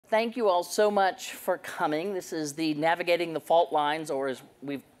thank you all so much for coming. This is the Navigating the Fault Lines, or as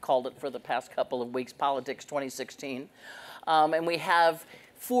we've called it for the past couple of weeks, Politics 2016. And we have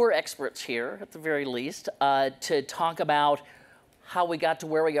 4 experts here, at the very least, to talk about how we got to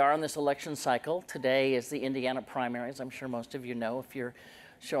where we are in this election cycle. Today is the Indiana primaries. I'm sure most of you know. If you're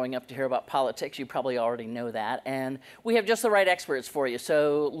showing up to hear about politics, you probably already know that. And we have just the right experts for you.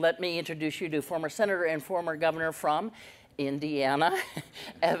 So let me introduce you to former senator and former governor from Indiana,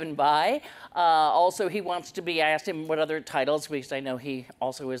 Evan Bayh. Also, he wants to be, I asked him what other titles, because I know he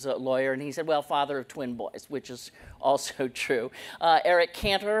also is a lawyer, and he said, well, father of twin boys, which is also true. Eric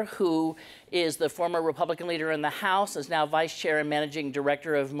Cantor, who is the former Republican leader in the House, is now vice chair and managing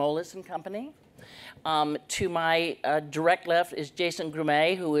director of Moelis & Company. To my direct left is Jason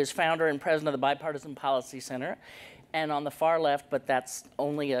Grumet, who is founder and president of the Bipartisan Policy Center. And on the far left, but that's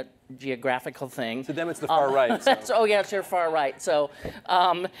only a geographical thing. To them, it's the far right. So. Oh, yeah, it's your far right. So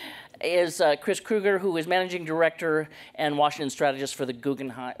is Chris Kruger, who is managing director and Washington strategist for the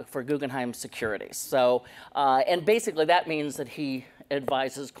Guggenheim Securities. So, and basically that means that he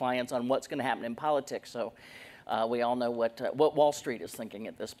advises clients on what's going to happen in politics. So we all know what Wall Street is thinking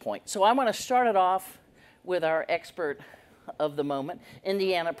at this point. So I want to start it off with our expert of the moment,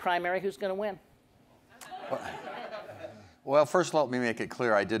 Indiana primary. Who's going to win? Well, first let me make it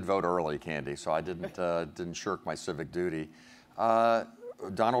clear, I did vote early, Candy, so I didn't shirk my civic duty.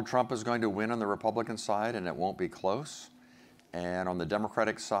 Donald Trump is going to win on the Republican side, and it won't be close. And on the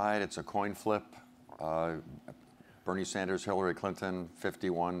Democratic side, it's a coin flip. Bernie Sanders, Hillary Clinton,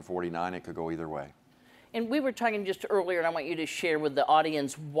 51-49. It could go either way. And we were talking just earlier, and I want you to share with the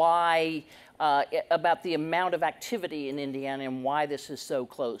audience why, about the amount of activity in Indiana and why this is so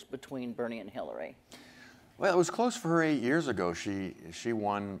close between Bernie and Hillary. Well, it was close for her 8 years ago. She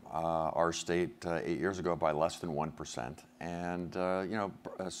won our state 8 years ago by less than 1%. And, you know,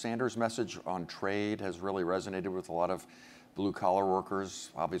 Sanders' message on trade has really resonated with a lot of blue-collar workers,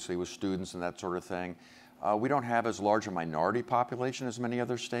 obviously with students and that sort of thing. We don't have as large a minority population as many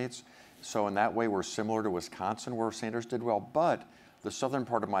other states. So in that way, we're similar to Wisconsin, where Sanders did well. But the southern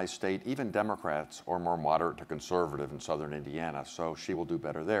part of my state, even Democrats are more moderate to conservative in southern Indiana. So she will do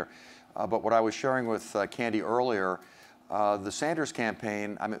better there. But what I was sharing with Candy earlier, the Sanders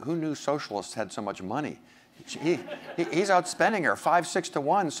campaign, I mean, who knew socialists had so much money? He's outspending her 5-6 to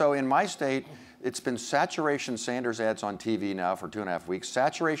 1. So in my state, it's been saturation Sanders ads on TV now for 2.5 weeks,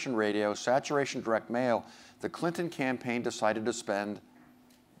 saturation radio, saturation direct mail. The Clinton campaign decided to spend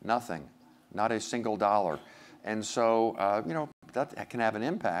nothing, not a single dollar. And so, you know, that can have an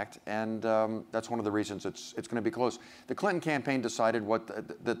impact, and that's one of the reasons it's going to be close. The Clinton campaign decided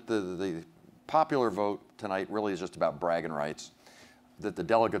that the popular vote tonight really is just about bragging rights, that the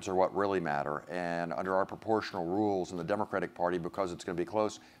delegates are what really matter, and under our proportional rules in the Democratic Party, because it's going to be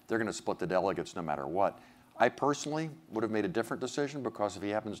close, they're going to split the delegates no matter what. I personally would have made a different decision, because if he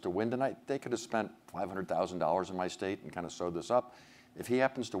happens to win tonight, they could have spent $500,000 in my state and kind of sewed this up. If he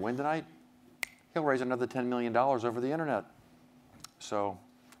happens to win tonight, he'll raise another $10 million over the internet. So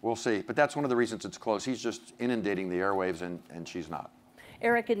we'll see. But that's one of the reasons it's close. He's just inundating the airwaves, and she's not.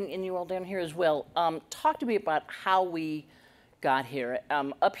 Eric, and you all down here as well, talk to me about how we got here.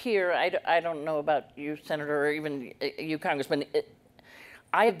 Up here, I don't know about you, Senator, or even you, Congressman.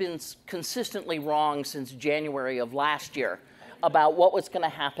 I have been consistently wrong since January of last year about what was going to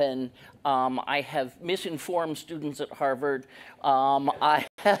happen. I have misinformed students at Harvard. I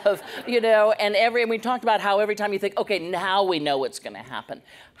have, you know, and we talked about how every time you think, okay, now we know what's going to happen.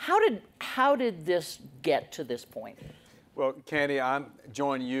 How did this get to this point? Well, Candy, I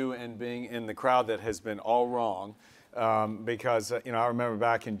join you in being in the crowd that has been all wrong. Because, you know, I remember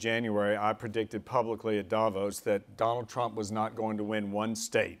back in January, I predicted publicly at Davos that Donald Trump was not going to win one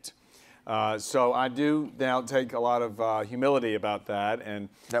state. So I do now take a lot of humility about that. And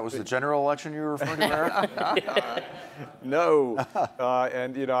that was the general election you were referring to, Eric? No.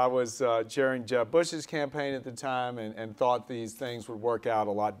 And, you know, I was chairing Jeb Bush's campaign at the time and thought these things would work out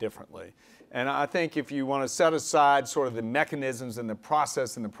a lot differently. And I think if you want to set aside sort of the mechanisms and the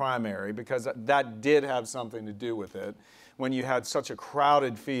process in the primary, because that did have something to do with it, when you had such a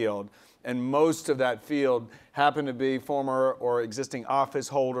crowded field, and most of that field happened to be former or existing office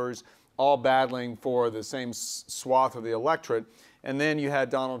holders, all battling for the same swath of the electorate. And then you had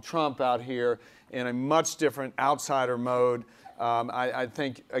Donald Trump out here in a much different outsider mode. I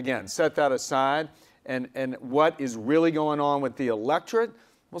think, again, set that aside. And what is really going on with the electorate?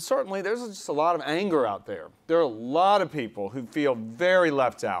 Well, certainly there's just a lot of anger out there. There are a lot of people who feel very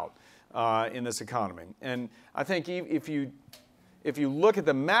left out in this economy. And I think if you if you look at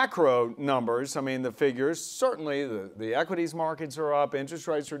the macro numbers, I mean, the figures, certainly the equities markets are up, interest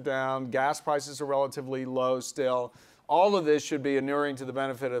rates are down, gas prices are relatively low still. All of this should be inuring to the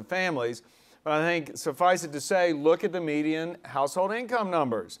benefit of families. But I think, suffice it to say, look at the median household income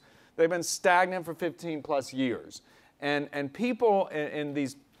numbers. They've been stagnant for 15 plus years. And people in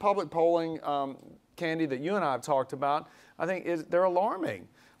these public polling, Candy, that you and I have talked about, I think they're alarming.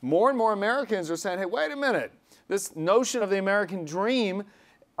 More and more Americans are saying, hey, wait a minute. This notion of the American dream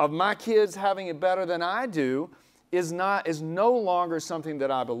of my kids having it better than I do is no longer something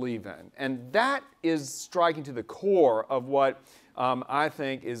that I believe in. And that is striking to the core of what I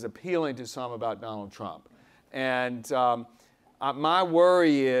think is appealing to some about Donald Trump. And my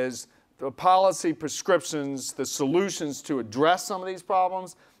worry is the policy prescriptions, the solutions to address some of these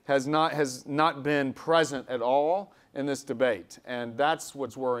problems has not been present at all in this debate. And that's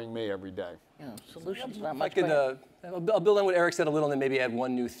what's worrying me every day. Yeah, solutions not much. I'll build on what Eric said a little and then maybe add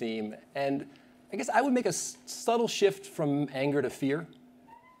one new theme. And I guess I would make a subtle shift from anger to fear,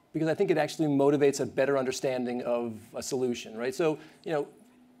 because I think it actually motivates a better understanding of a solution, right? So,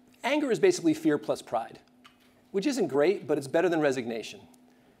 anger is basically fear plus pride, which isn't great, but it's better than resignation.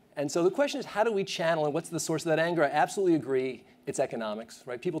 And so the question is, how do we channel and what's the source of that anger? I absolutely agree. It's economics,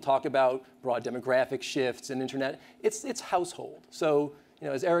 right? People talk about broad demographic shifts and internet. It's household. So,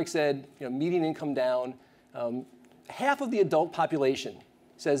 as Eric said, median income down. Half of the adult population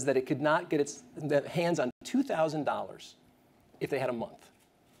says that it could not get its hands on $2,000 if they had a month.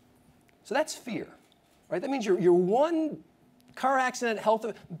 So that's fear, right? That means you're one car accident,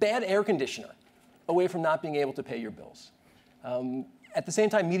 bad air conditioner away from not being able to pay your bills. At the same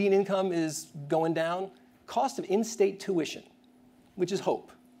time, median income is going down. Cost of in-state tuition, which is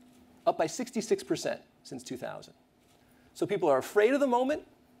hope, up by 66% since 2000. So people are afraid of the moment.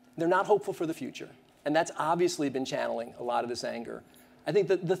 They're not hopeful for the future. And that's obviously been channeling a lot of this anger. I think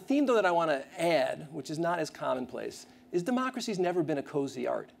the theme, though, that I want to add, which is not as commonplace, is democracy's never been a cozy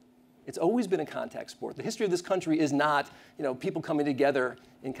art. It's always been a contact sport. The history of this country is not, people coming together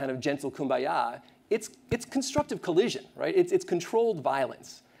in kind of gentle kumbaya. It's constructive collision, right? It's controlled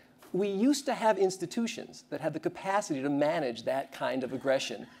violence. We used to have institutions that had the capacity to manage that kind of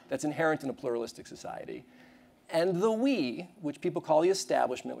aggression that's inherent in a pluralistic society. And the we, which people call the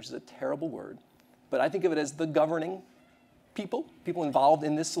establishment, which is a terrible word, but I think of it as the governing people involved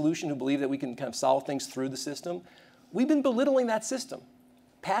in this solution who believe that we can kind of solve things through the system, we've been belittling that system,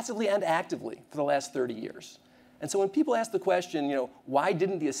 passively and actively, for the last 30 years. And so when people ask the question, why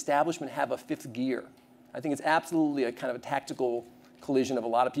didn't the establishment have a fifth gear? I think it's absolutely a kind of a tactical collision of a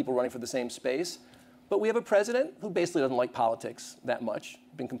lot of people running for the same space. But we have a president who basically doesn't like politics that much,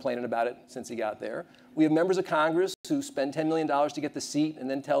 been complaining about it since he got there. We have members of Congress who spend $10 million to get the seat and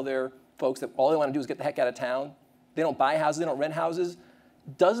then tell their folks that all they want to do is get the heck out of town. They don't buy houses, they don't rent houses.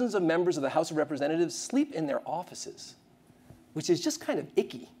 Dozens of members of the House of Representatives sleep in their offices, which is just kind of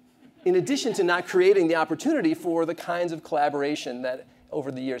icky, in addition to not creating the opportunity for the kinds of collaboration that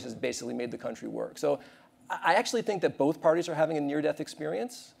over the years has basically made the country work. So I actually think that both parties are having a near-death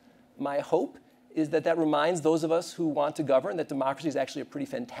experience. My hope is that that reminds those of us who want to govern that democracy is actually a pretty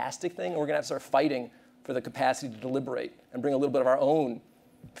fantastic thing, and we're going to have to start fighting for the capacity to deliberate and bring a little bit of our own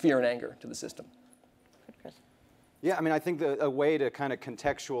fear and anger to the system. Yeah, I mean, I think a way to kind of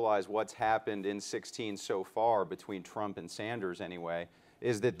contextualize what's happened in 16 so far between Trump and Sanders anyway,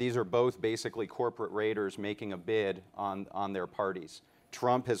 is that these are both basically corporate raiders making a bid on their parties.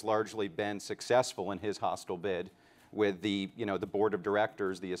 Trump has largely been successful in his hostile bid with the board of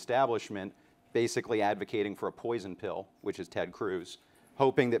directors, the establishment, basically advocating for a poison pill, which is Ted Cruz,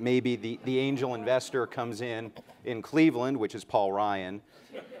 hoping that maybe the angel investor comes in Cleveland, which is Paul Ryan.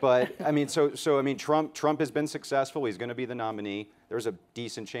 But I mean, Trump has been successful. He's going to be the nominee. There's a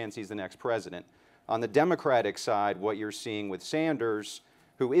decent chance he's the next president. On the Democratic side, what you're seeing with Sanders,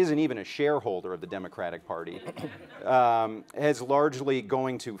 who isn't even a shareholder of the Democratic Party, is largely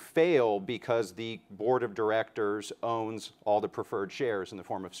going to fail because the board of directors owns all the preferred shares in the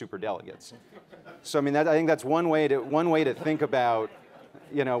form of superdelegates. So I mean, I think that's one way to think about,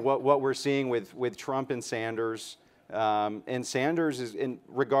 what we're seeing with Trump and Sanders. And Sanders is,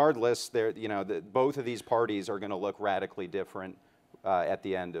 regardless, both of these parties are going to look radically different at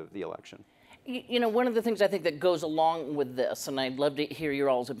the end of the election. One of the things I think that goes along with this, and I'd love to hear your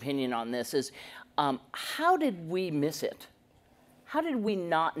all's opinion on this, is how did we miss it? How did we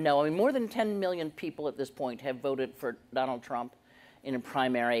not know? I mean, more than 10 million people at this point have voted for Donald Trump in a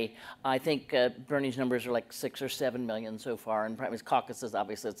primary. I think Bernie's numbers are like 6 or 7 million so far, and his caucuses,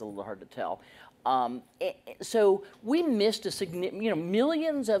 obviously, it's a little hard to tell. So we missed a significant,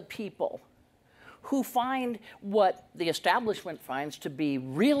 millions of people who find what the establishment finds to be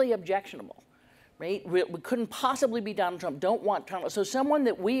really objectionable. Right? We couldn't possibly be Donald Trump, don't want Trump. So someone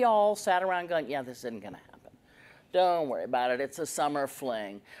that we all sat around going, yeah, this isn't going to happen. Don't worry about it, it's a summer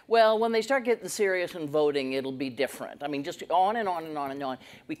fling. Well, when they start getting serious and voting, it'll be different. I mean, just on and on and on and on.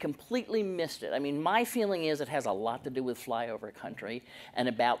 We completely missed it. I mean, my feeling is it has a lot to do with flyover country and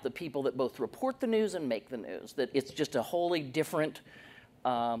about the people that both report the news and make the news, that it's just a wholly different,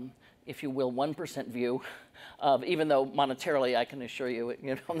 if you will, 1% view of, even though monetarily I can assure you,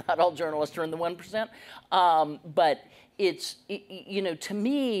 not all journalists are in the 1%, but it's, to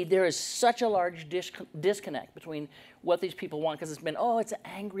me, there is such a large disconnect between what these people want, because it's been, oh, it's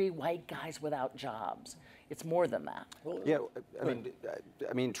angry white guys without jobs. It's more than that. Yeah,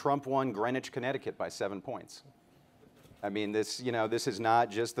 I mean, Trump won Greenwich, Connecticut by 7 points. I mean, this is not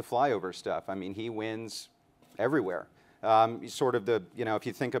just the flyover stuff. I mean, he wins everywhere. Sort of the, if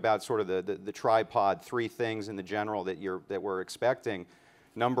you think about sort of the tripod, three things in the general that we're expecting.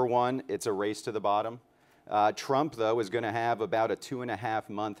 Number one, it's a race to the bottom. Trump, though, is going to have about a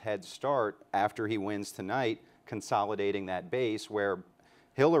 2.5-month head start after he wins tonight, consolidating that base, where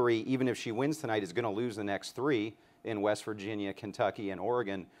Hillary, even if she wins tonight, is going to lose the next 3 in West Virginia, Kentucky, and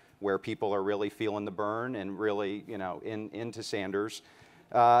Oregon, where people are really feeling the burn and really, into Sanders.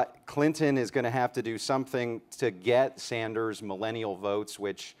 Clinton is going to have to do something to get Sanders' millennial votes,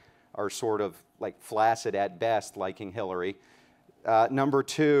 which are sort of like flaccid at best, liking Hillary. Number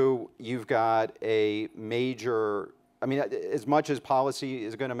two, you've got a major, I mean, as much as policy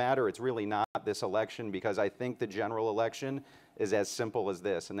is going to matter, it's really not this election, because I think the general election is as simple as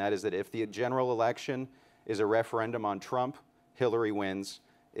this, and that is that if the general election is a referendum on Trump, Hillary wins.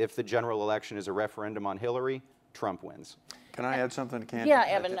 If the general election is a referendum on Hillary, Trump wins. Can I add something, Candy? Yeah,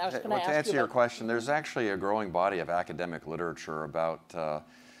 Evan, I was going to ask you. To answer your question, there's actually a growing body of academic literature about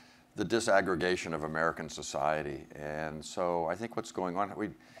the disaggregation of American society. And so I think what's going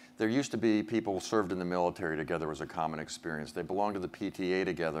on, there used to be people served in the military together was a common experience. They belonged to the PTA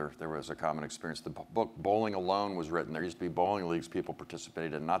together, there was a common experience. The book Bowling Alone was written. There used to be bowling leagues people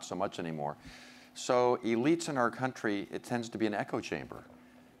participated in, not so much anymore. So elites in our country, it tends to be an echo chamber.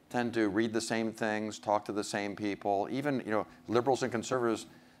 Tend to read the same things, talk to the same people. Even liberals and conservatives,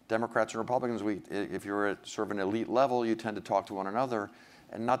 Democrats and Republicans, if you're at sort of an elite level, you tend to talk to one another,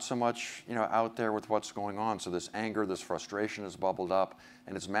 and not so much out there with what's going on. So this anger, this frustration has bubbled up,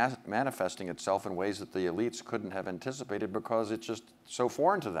 and it's manifesting itself in ways that the elites couldn't have anticipated because it's just so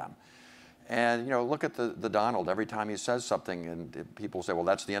foreign to them. And look at the Donald. Every time he says something, and people say, well,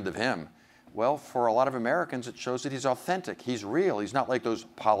 that's the end of him. Well, for a lot of Americans, it shows that he's authentic. He's real. He's not like those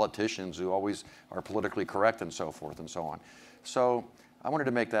politicians who always are politically correct and so forth and so on. So I wanted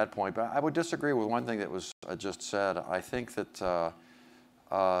to make that point. But I would disagree with one thing that was just said. I think that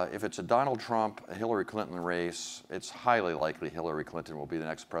if it's a Donald Trump, a Hillary Clinton race, it's highly likely Hillary Clinton will be the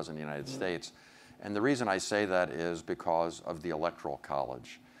next president of the United States. And the reason I say that is because of the Electoral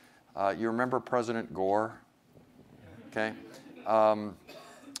College. You remember President Gore? Okay.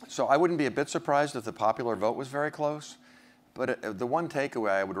 So I wouldn't be a bit surprised if the popular vote was very close. But the one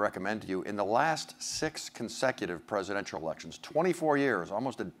takeaway I would recommend to you, in the last 6 consecutive presidential elections, 24 years,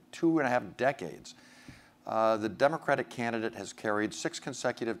 almost 2.5 decades, the Democratic candidate has carried 6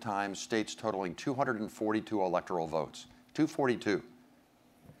 consecutive times states totaling 242 electoral votes. 242.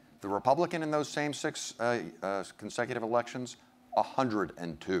 The Republican in those same 6 consecutive elections,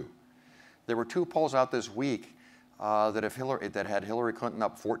 102. There were 2 polls out this week that had Hillary Clinton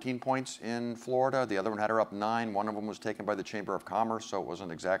up 14 points in Florida. The other one had her up 9. One of them was taken by the Chamber of Commerce, so it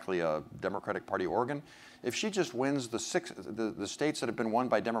wasn't exactly a Democratic Party organ. If she just wins the states that have been won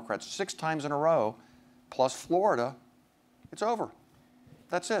by Democrats 6 times in a row, plus Florida, it's over.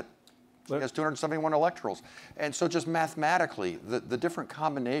 That's it. She has 271 electorals. And so just mathematically, the different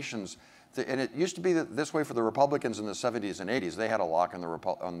combinations, and it used to be this way for the Republicans in the 70s and 80s. They had a lock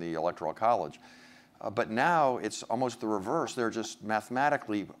on the Electoral College. But now it's almost the reverse. There are just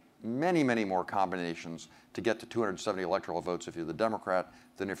mathematically many, many more combinations to get to 270 electoral votes if you're the Democrat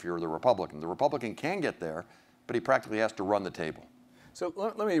than if you're the Republican. The Republican can get there, but he practically has to run the table. So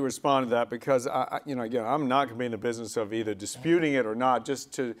let me respond to that, because again, I'm not going to be in the business of either disputing it or not,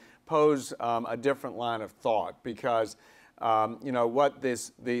 just to pose a different line of thought, because what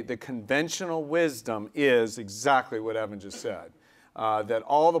the conventional wisdom is exactly what Evan just said. That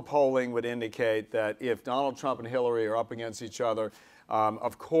all the polling would indicate that if Donald Trump and Hillary are up against each other,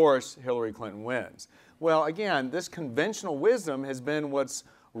 of course Hillary Clinton wins. Well, again, this conventional wisdom has been what's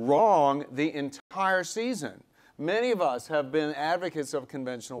wrong the entire season. Many of us have been advocates of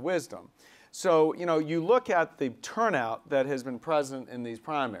conventional wisdom. So, you look at the turnout that has been present in these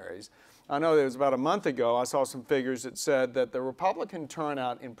primaries. I know it was about a month ago, I saw some figures that said that the Republican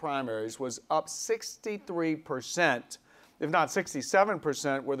turnout in primaries was up 63%, if not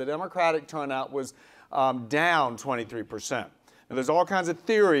 67%, where the Democratic turnout was down 23%. And there's all kinds of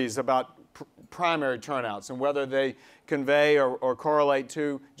theories about primary turnouts and whether they convey or correlate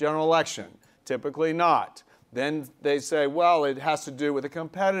to general election. Typically not. Then they say, well, it has to do with the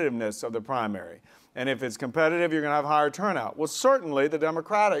competitiveness of the primary. And if it's competitive, you're going to have higher turnout. Well, certainly the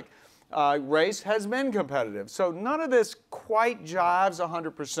Democratic race has been competitive. So none of this quite jives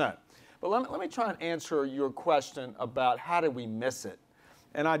 100%. But let me try and answer your question about how did we miss it.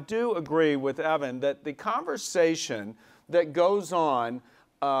 And I do agree with Evan that the conversation that goes on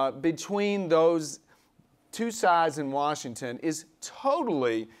between those two sides in Washington is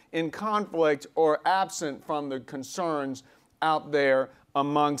totally in conflict or absent from the concerns out there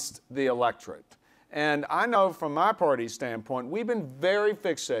amongst the electorate. And I know from my party's standpoint, we've been very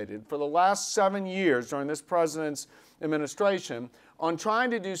fixated for the last 7 years during this president's administration on trying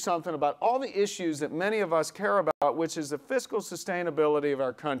to do something about all the issues that many of us care about, which is the fiscal sustainability of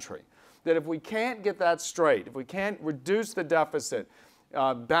our country. That if we can't get that straight, if we can't reduce the deficit,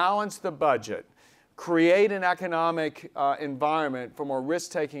 balance the budget, create an economic environment for more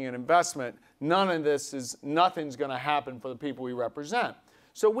risk-taking and investment, nothing's going to happen for the people we represent.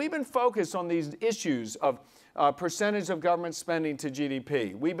 So we've been focused on these issues of percentage of government spending to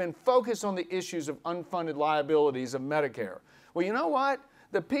GDP. We've been focused on the issues of unfunded liabilities of Medicare. Well, you know what?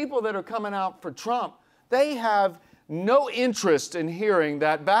 The people that are coming out for Trump, they have no interest in hearing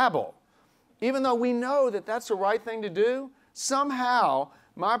that babble. Even though we know that that's the right thing to do, somehow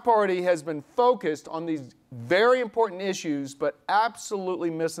my party has been focused on these very important issues, but absolutely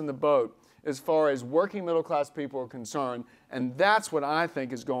missing the boat as far as working middle class people are concerned, and that's what I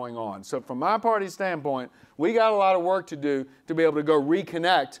think is going on. So from my party's standpoint, we got a lot of work to do to be able to go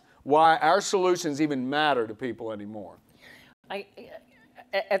reconnect why our solutions even matter to people anymore.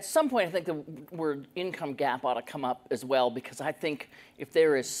 At some point, I think the word income gap ought to come up as well, because I think if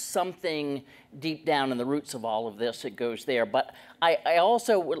there is something deep down in the roots of all of this, it goes there. But I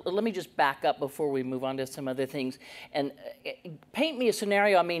also, let me just back up before we move on to some other things and paint me a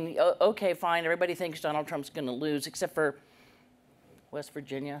scenario. I mean, okay, fine, everybody thinks Donald Trump's going to lose, except for West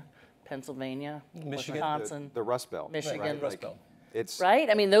Virginia, Pennsylvania, Michigan, Wisconsin, the Rust Belt, Michigan, right? Rust Belt. Right?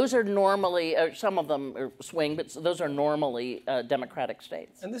 I mean, those are normally, some of them are swing, but those are normally Democratic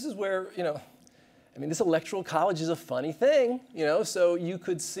states. And this is where, I mean, this electoral college is a funny thing, so you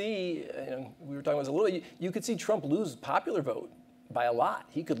could see, we were talking about this a little, you could see Trump lose popular vote by a lot.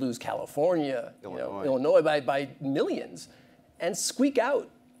 He could lose California, Illinois by millions, and squeak out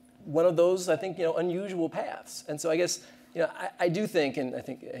one of those, I think, unusual paths. And so I guess, I do think, and I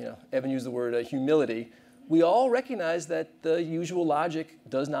think, Evan used the word humility, we all recognize that the usual logic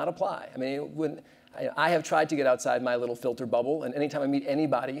does not apply. I mean, when I have tried to get outside my little filter bubble, and anytime I meet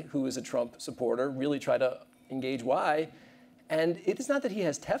anybody who is a Trump supporter, really try to engage why. And it is not that he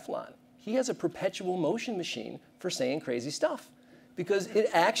has Teflon. He has a perpetual motion machine for saying crazy stuff, because it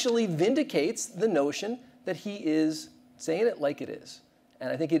actually vindicates the notion that he is saying it like it is. And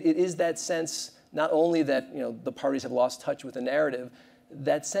I think it is that sense, not only that the parties have lost touch with the narrative,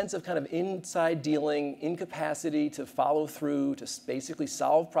 that sense of kind of inside dealing, incapacity to follow through, to basically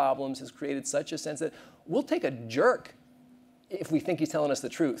solve problems has created such a sense that we'll take a jerk if we think he's telling us the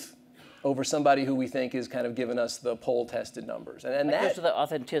truth over somebody who we think is kind of giving us the poll-tested numbers. And that goes to the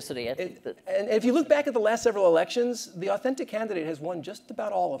authenticity. I think and if you look back at the last several elections, the authentic candidate has won just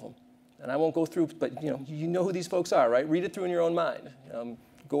about all of them. And I won't go through, but you know who these folks are, right? Read it through in your own mind.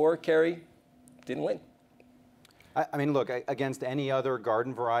 Gore, Kerry, didn't win. I mean, look, against any other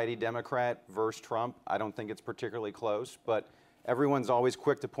garden variety Democrat versus Trump, I don't think it's particularly close, but everyone's always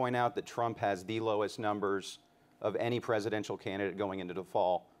quick to point out that Trump has the lowest numbers of any presidential candidate going into the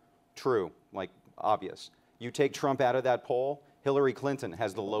fall. True, like obvious. You take Trump out of that poll, Hillary Clinton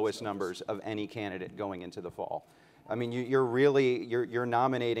has the lowest numbers of any candidate going into the fall. I mean, you're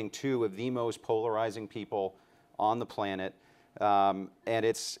nominating two of the most polarizing people on the planet. And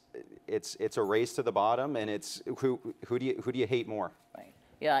it's a race to the bottom, and it's who do you hate more? Right.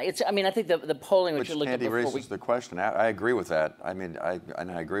 Yeah, I mean, I think the polling which you looked at Andy before raises the question. I agree with that. I mean, I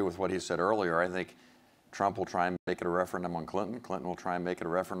agree with what he said earlier. I think Trump will try and make it a referendum on Clinton. Clinton will try and make it a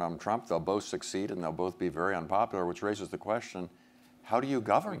referendum on Trump. They'll both succeed, and they'll both be very unpopular, which raises the question: how do you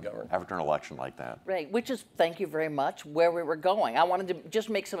govern after an election like that? Right, which is, thank you very much, where we were going. I wanted to just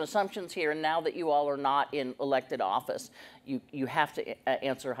make some assumptions here, and now that you all are not in elected office, you have to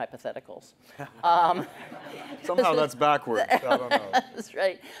answer hypotheticals. Somehow that's backwards. I don't know. That's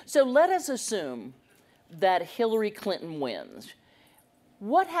right. So let us assume that Hillary Clinton wins.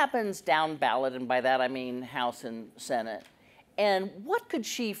 What happens down ballot, and by that I mean House and Senate, and what could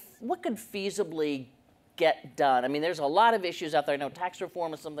feasibly get done? I mean, there's a lot of issues out there. I know tax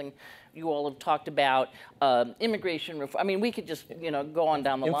reform is something you all have talked about. Immigration reform. I mean, we could just go on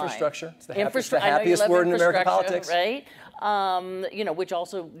down the line. Infrastructure. It's the happiest word in American politics, right? Which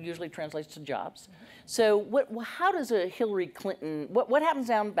also usually translates to jobs. So, how does a Hillary Clinton? What happens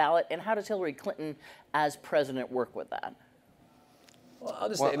down ballot, and how does Hillary Clinton, as president, work with that? Well, I'll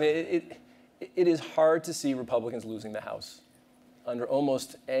just say, I mean, it is hard to see Republicans losing the House under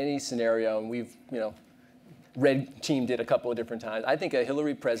almost any scenario, and we've, red team did a couple of different times. I think a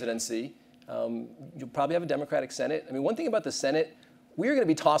Hillary presidency, you'll probably have a Democratic Senate. I mean, one thing about the Senate, we're going to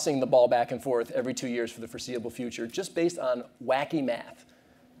be tossing the ball back and forth every 2 years for the foreseeable future, just based on wacky math.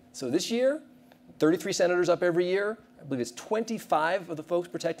 So this year, 33 senators up every year. I believe it's 25 of the folks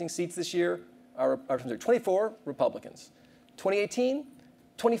protecting seats this year are 24 Republicans. 2018,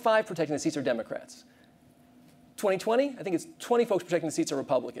 25 protecting the seats are Democrats. 2020, I think it's 20 folks protecting the seats are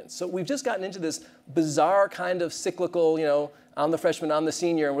Republicans. So we've just gotten into this bizarre kind of cyclical, I'm the freshman, I'm the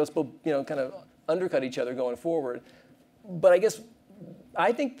senior, and we're supposed to, kind of undercut each other going forward. But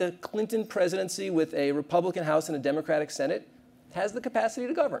I think the Clinton presidency with a Republican House and a Democratic Senate has the capacity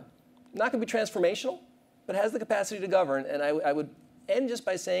to govern. Not going to be transformational, but has the capacity to govern. And I would end just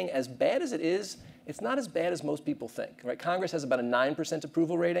by saying, as bad as it is, it's not as bad as most people think. Right? Congress has about a 9%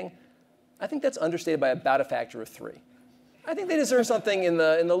 approval rating. I think that's understated by about a factor of 3. I think they deserve something in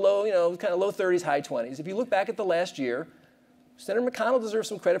the low, kind of low 30s, high 20s. If you look back at the last year, Senator McConnell deserves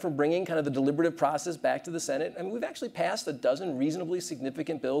some credit for bringing kind of the deliberative process back to the Senate. I mean, we've actually passed a dozen reasonably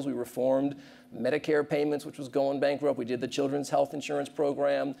significant bills. We reformed Medicare payments, which was going bankrupt. We did the Children's Health Insurance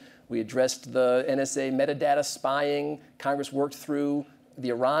Program. We addressed the NSA metadata spying. Congress worked through the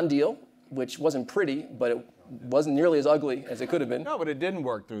Iran deal, which wasn't pretty, but it wasn't nearly as ugly as it could have been. No, but it didn't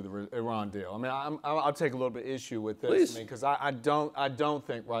work through the Iran deal. I mean, I'll take a little bit issue with this. Please. Because I don't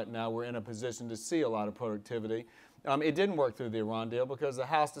think right now we're in a position to see a lot of productivity. It didn't work through the Iran deal because the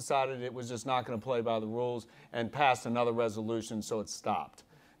House decided it was just not going to play by the rules and passed another resolution, so it stopped.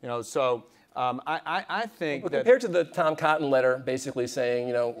 I think that compared to the Tom Cotton letter basically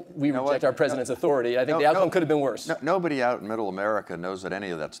saying, we reject our president's authority, I think the outcome could have been worse. Nobody out in middle America knows that any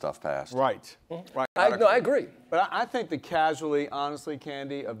of that stuff passed. Right. Right. I agree. But I think the casualty, honestly,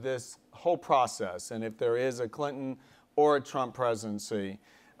 Candy, of this whole process, and if there is a Clinton or a Trump presidency,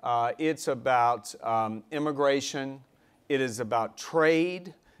 it's about immigration, it is about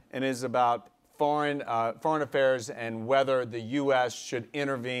trade, and it is about foreign affairs and whether the U.S. should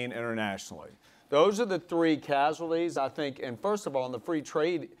intervene internationally. Those are the 3 casualties, I think. And first of all, on the free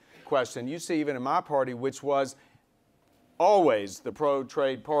trade question, you see even in my party, which was always the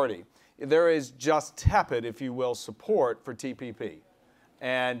pro-trade party, there is just tepid, if you will, support for TPP.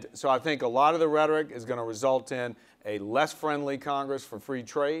 And so I think a lot of the rhetoric is going to result in a less friendly Congress for free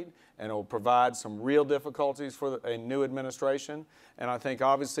trade, and it will provide some real difficulties for a new administration. And I think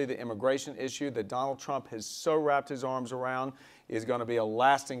obviously the immigration issue that Donald Trump has so wrapped his arms around is going to be a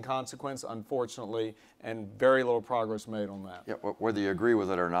lasting consequence, unfortunately, and very little progress made on that. Yeah, whether you agree with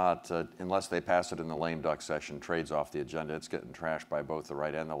it or not, unless they pass it in the lame duck session, trade's off the agenda. It's getting trashed by both the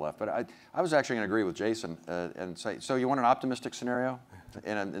right and the left. But I was actually going to agree with Jason and say, so you want an optimistic scenario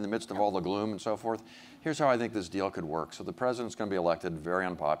in the midst of all the gloom and so forth? Here's how I think this deal could work. So the president's going to be elected, very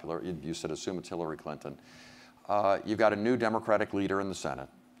unpopular. You said assume it's Hillary Clinton. You've got a new Democratic leader in the Senate,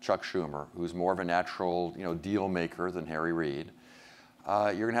 Chuck Schumer, who's more of a natural deal maker than Harry Reid.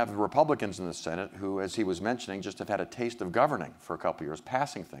 You're going to have the Republicans in the Senate who, as he was mentioning, just have had a taste of governing for a couple years,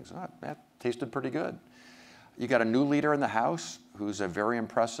 passing things. That tasted pretty good. You got a new leader in the House who's a very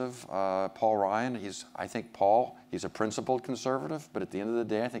impressive Paul Ryan. He's a principled conservative, but at the end of the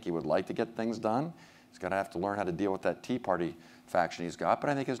day, I think he would like to get things done. He's going to have to learn how to deal with that Tea Party faction he's got, but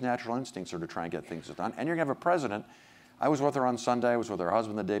I think his natural instincts are to try and get things done. And you're going to have a president. I was with her on Sunday. I was with her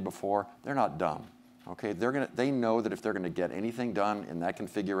husband the day before. They're not dumb. Okay, they know that if they're going to get anything done in that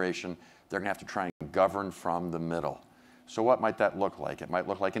configuration, they're going to have to try and govern from the middle. So what might that look like? It might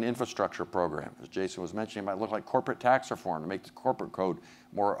look like an infrastructure program. As Jason was mentioning, it might look like corporate tax reform to make the corporate code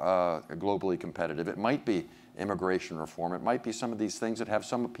more globally competitive. It might be immigration reform. It might be some of these things that have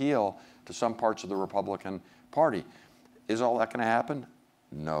some appeal to some parts of the Republican Party. Is all that going to happen?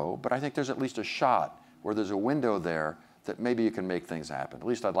 No, but I think there's at least a shot where there's a window there that maybe you can make things happen. At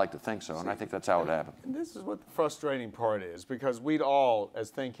least I'd like to think so, and I think that's how it happened. And this is what the frustrating part is, because we'd all, as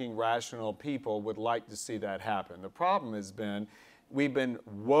thinking rational people, would like to see that happen. The problem has been, we've been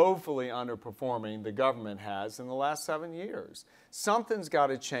woefully underperforming, the government has, in the last 7 years. Something's got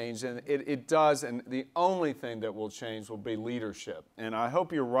to change, and it does, and the only thing that will change will be leadership. And I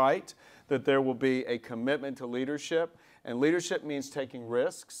hope you're right that there will be a commitment to leadership, and leadership means taking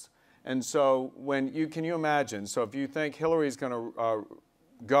risks. And so can you imagine, so if you think Hillary's going to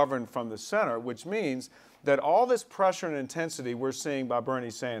govern from the center, which means that all this pressure and intensity we're seeing by Bernie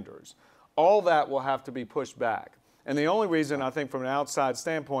Sanders, all that will have to be pushed back. And the only reason I think from an outside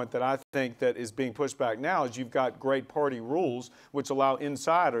standpoint that I think that is being pushed back now is you've got great party rules which allow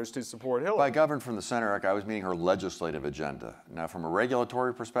insiders to support Hillary. By govern from the center, Eric, I was meaning her legislative agenda. Now, from a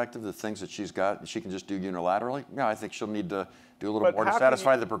regulatory perspective, the things that she's got, she can just do unilaterally. Yeah, I think she'll need to do a little more to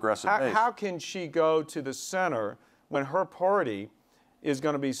satisfy the progressive base. How can she go to the center when her party is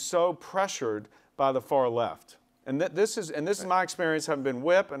going to be so pressured by the far left? And this is my experience, having been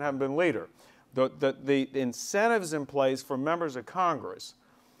whip and having been leader. The incentives in place for members of Congress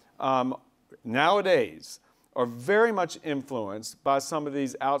nowadays are very much influenced by some of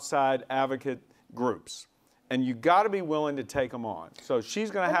these outside advocate groups. And you got to be willing to take them on. So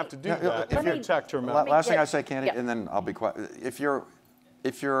she's going to have to do that to protect her mouth. Last thing I say, Candy, and then I'll be quiet. If you're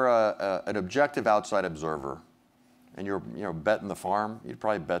an objective outside observer and you're betting the farm, you'd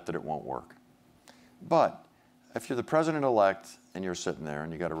probably bet that it won't work. But if you're the president-elect and you're sitting there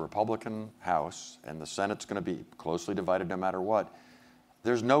and you got a Republican House and the Senate's going to be closely divided no matter what,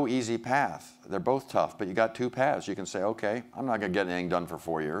 there's no easy path. They're both tough, but you got two paths. You can say, okay, I'm not going to get anything done for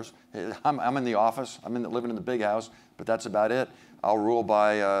 4 years. I'm in the office. I'm living in the big house, but that's about it. I'll rule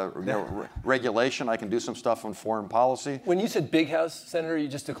by regulation. I can do some stuff on foreign policy. When you said big house, Senator,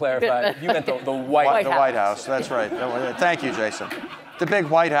 just to clarify, you meant the White House. The White House, that's right. Thank you, Jason. The big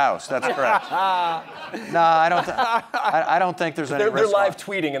White House, that's correct. No, I don't think there's any risk. They're live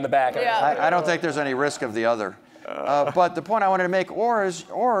tweeting in the back. Yeah. I don't think there's any risk of the other. But the point I wanted to make,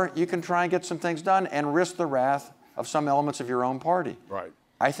 or you can try and get some things done and risk the wrath of some elements of your own party. Right.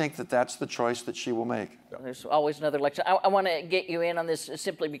 I think that that's the choice that she will make. There's always another election. I want to get you in on this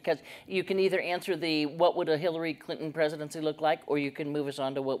simply because you can either answer the what would a Hillary Clinton presidency look like, or you can move us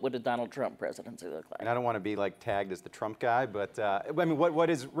on to what would a Donald Trump presidency look like. And I don't want to be like tagged as the Trump guy, but I mean,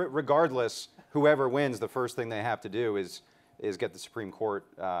 regardless, whoever wins, the first thing they have to do is get the Supreme Court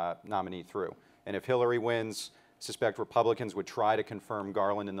nominee through. And if Hillary wins, I suspect Republicans would try to confirm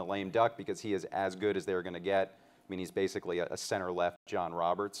Garland in the lame duck because he is as good as they're going to get. I mean, he's basically a center-left John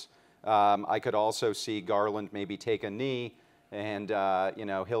Roberts. I could also see Garland maybe take a knee, and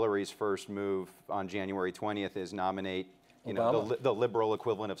Hillary's first move on January 20th is nominate the liberal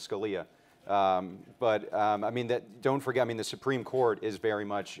equivalent of Scalia. I mean, don't forget. I mean, the Supreme Court is very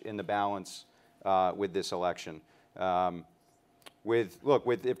much in the balance with this election.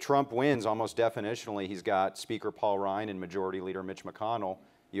 If Trump wins, almost definitionally, he's got Speaker Paul Ryan and Majority Leader Mitch McConnell.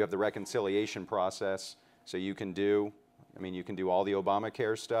 You have the reconciliation process. So you can do all the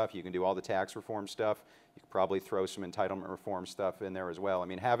Obamacare stuff, you can do all the tax reform stuff, you could probably throw some entitlement reform stuff in there as well. I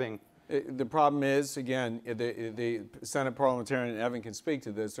mean, the problem is, again, the Senate parliamentarian, and Evan can speak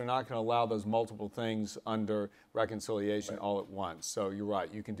to this, they're not going to allow those multiple things under reconciliation all at once. So you're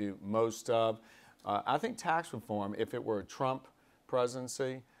right, you can do most of. I think tax reform, if it were a Trump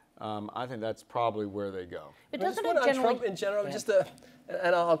presidency, I think that's probably where they go. It doesn't on Trump in general, yeah.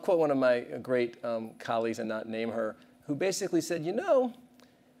 And I'll quote one of my great colleagues and not name her, who basically said,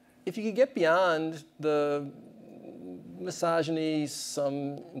 if you could get beyond the misogyny,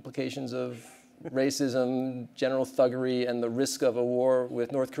 some implications of racism, general thuggery, and the risk of a war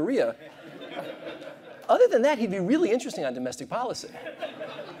with North Korea, other than that, he'd be really interesting on domestic policy.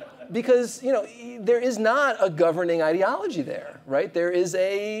 Because, there is not a governing ideology there, right? There is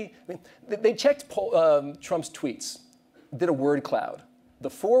they checked Trump's tweets, did a word cloud. The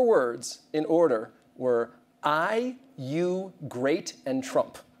 4 words in order were I, you, great, and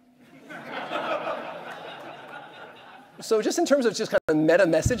Trump. So just in terms of just kind of meta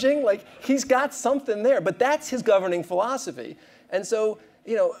messaging, he's got something there, but that's his governing philosophy. And so,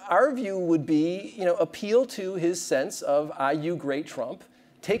 our view would be, appeal to his sense of I, you, great, Trump,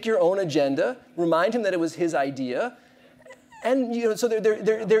 take your own agenda, remind him that it was his idea, and so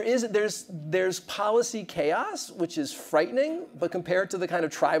there's policy chaos, which is frightening, but compared to the kind of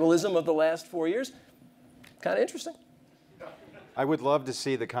tribalism of the last 4 years, kind of interesting. I would love to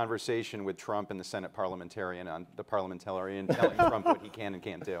see the conversation with Trump and the Senate parliamentarian telling Trump what he can and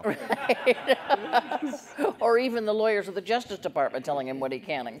can't do. Right. Or even the lawyers of the Justice Department telling him what he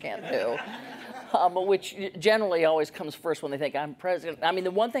can and can't do. Which generally always comes first when they think I'm president. I mean,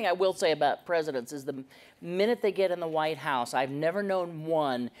 the one thing I will say about presidents is the minute they get in the White House, I've never known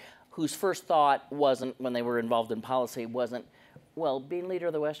one whose first thought wasn't, when they were involved in policy, wasn't, Well, being leader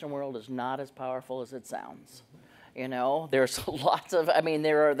of the Western world is not as powerful as it sounds. You know, there's lots of, I mean,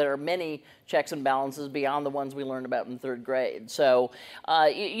 there are many checks and balances beyond the ones we learned about in 3rd grade. So,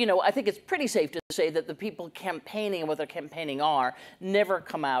 you know, I think it's pretty safe to say that the people campaigning and what they're campaigning are never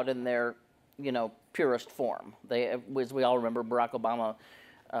come out in their, you know, purest form. They, as we all remember, Barack Obama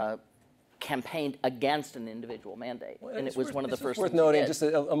campaigned against an individual mandate, and it was one of the first worth things he noting, did. just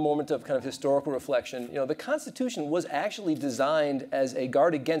a moment of kind of historical reflection. You know, the Constitution was actually designed as a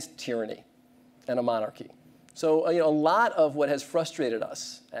guard against tyranny and a monarchy. So, you know, a lot of what has frustrated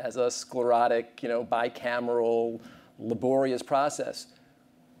us as a sclerotic, you know, bicameral, laborious process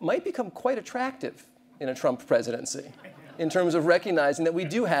might become quite attractive in a Trump presidency in terms of recognizing that we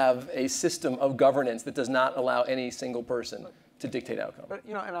do have a system of governance that does not allow any single person to dictate outcome. But,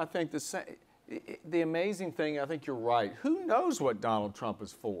 you know, and I think the amazing thing, I think you're right. Who knows what Donald Trump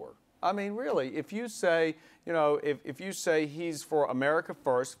is for? I mean, really, if you say, you know, if you say he's for America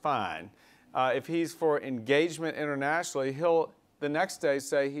first, fine. If he's for engagement internationally, he'll the next day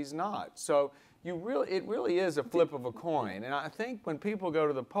say he's not. So it really is a flip of a coin. And I think when people go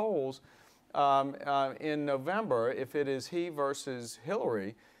to the polls in November, if it is he versus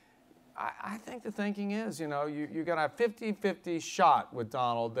Hillary, I think the thinking is, you know, you're going to have 50-50 shot with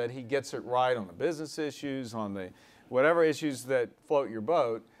Donald that he gets it right on the business issues, on the whatever issues that float your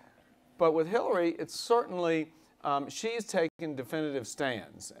boat. But with Hillary, it's certainly, she's taken definitive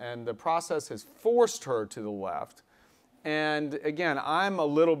stands, and the process has forced her to the left. And again, I'm a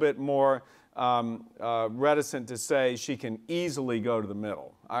little bit more reticent to say she can easily go to the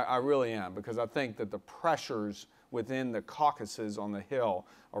middle. I really am, because I think that the pressures within the caucuses on the Hill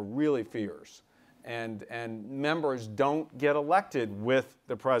are really fierce. And members don't get elected with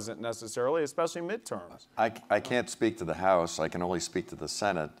the president necessarily, especially midterms. I can't speak to the House. I can only speak to the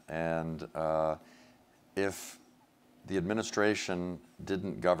Senate. And if the administration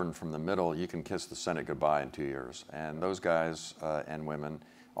didn't govern from the middle, you can kiss the Senate goodbye in 2 years. And those guys and women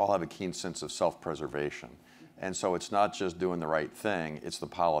all have a keen sense of self-preservation. And so it's not just doing the right thing, it's the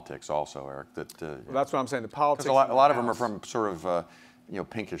politics also, Eric. Well, that's what I'm saying, the politics. Because a lot of them are from sort of you know,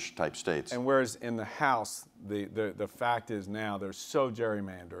 pinkish type states. And whereas in the House, the fact is now they're so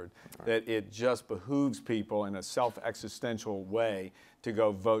gerrymandered that it just behooves people in a self-existential way to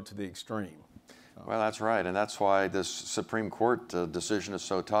go vote to the extreme. Well, that's right, and that's why this Supreme Court decision is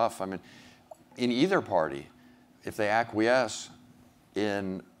so tough. I mean, in either party, if they acquiesce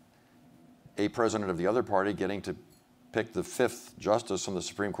in a president of the other party getting to pick the 5th justice on the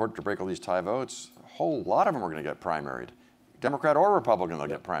Supreme Court to break all these tie votes, a whole lot of them are going to get primaried. Democrat or Republican, they'll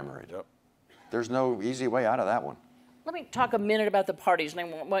get primaried. Yep. There's no easy way out of that one. Let me talk a minute about the parties, and I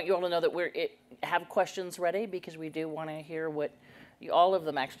want you all to know that we have questions ready, because we do want to hear what all of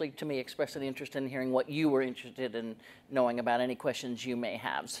them actually, to me, expressed an interest in hearing what you were interested in knowing about, any questions you may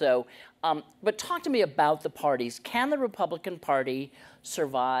have. So, but talk to me about the parties. Can the Republican Party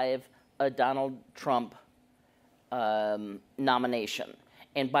survive a Donald Trump nomination?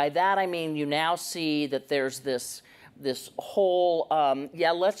 And by that I mean you now see that there's this whole, yeah,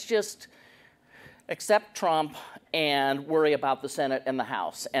 let's just accept Trump and worry about the Senate and the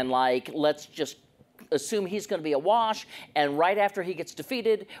House. And like, let's just assume he's going to be a wash, and right after he gets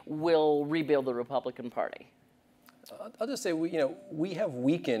defeated, we'll rebuild the Republican Party. I'll just say, we have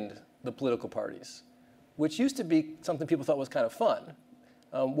weakened the political parties, which used to be something people thought was kind of fun.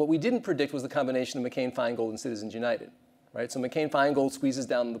 What we didn't predict was the combination of McCain-Feingold and Citizens United, right? So McCain-Feingold squeezes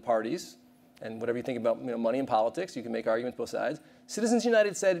down the parties, and whatever you think about money in politics, you can make arguments both sides. Citizens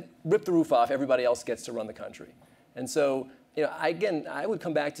United said, rip the roof off, everybody else gets to run the country. And so, again, I would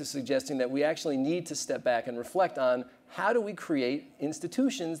come back to suggesting that we actually need to step back and reflect on how do we create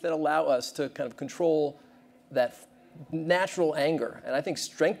institutions that allow us to kind of control that natural anger. And I think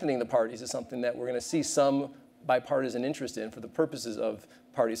strengthening the parties is something that we're going to see some bipartisan interest in for the purposes of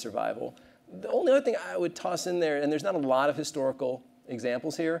party survival. The only other thing I would toss in there, and there's not a lot of historical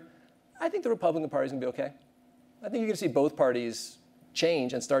examples here, I think the Republican Party is going to be okay. I think you're going to see both parties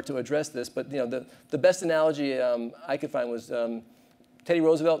change and start to address this. But the best analogy I could find was Teddy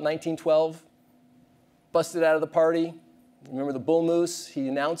Roosevelt in 1912, busted out of the party. Remember the bull moose? He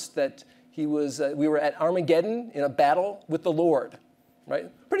announced that we were at Armageddon in a battle with the Lord,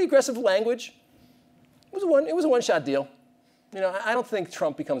 right? Pretty aggressive language. It was a one-shot deal. I don't think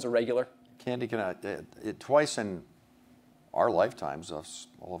Trump becomes a regular. Candy, twice in our lifetimes,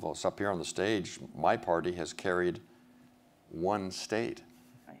 all of us up here on the stage, my party has carried one state.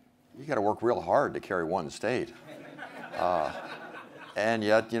 Right. You got to work real hard to carry one state. And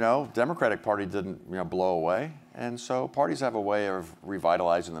yet, Democratic Party didn't blow away. And so parties have a way of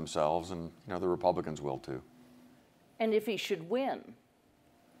revitalizing themselves, and the Republicans will too. And if he should win,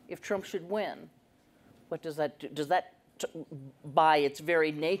 if Trump should win, what does that do? Does that, by its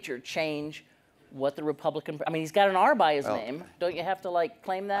very nature, change what the Republican, I mean, he's got an R by his name. Don't you have to, like,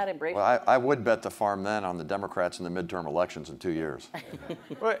 claim that, embrace it? Well, I would bet the farm then on the Democrats in the midterm elections in 2 years.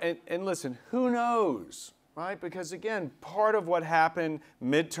 Well, and listen, who knows, right? Because, again, part of what happened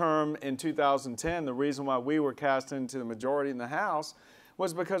midterm in 2010, the reason why we were cast into the majority in the House,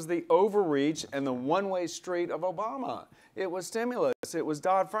 was because the overreach and the one-way street of Obama. It was stimulus, it was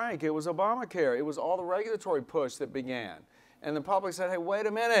Dodd-Frank, it was Obamacare, it was all the regulatory push that began. And the public said, hey, wait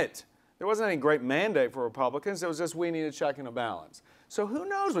a minute. There wasn't any great mandate for Republicans. It was just we need a check and a balance. So who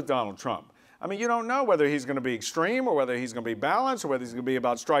knows with Donald Trump? I mean, you don't know whether he's going to be extreme or whether he's going to be balanced or whether he's going to be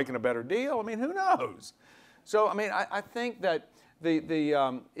about striking a better deal. I mean, who knows? So, I mean, I think that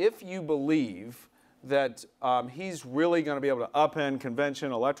if you believe that he's really going to be able to upend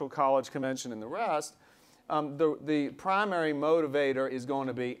convention, electoral college convention, and the rest, the primary motivator is going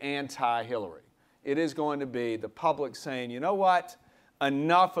to be anti-Hillary. It is going to be the public saying, you know what?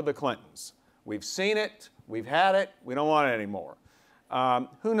 Enough of the Clintons. We've seen it. We've had it. We don't want it anymore.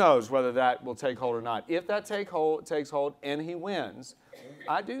 Who knows whether that will take hold or not. If that takes hold and he wins,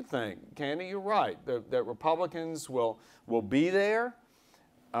 I do think, Candy, you're right, that Republicans will be there.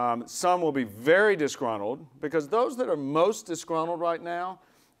 Some will be very disgruntled, because those that are most disgruntled right now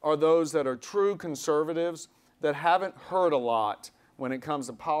are those that are true conservatives that haven't heard a lot when it comes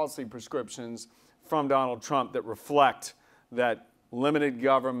to policy prescriptions from Donald Trump that reflect that limited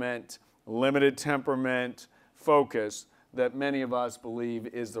government, limited temperament focus that many of us believe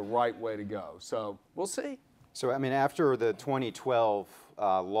is the right way to go. So we'll see. So, I mean, after the 2012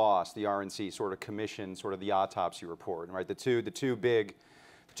 loss, the RNC sort of commissioned sort of the autopsy report, right? The two big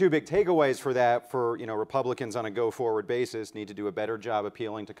takeaways for that, for, you know, Republicans on a go-forward basis need to do a better job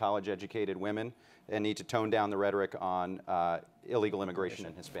appealing to college-educated women and need to tone down the rhetoric on illegal immigration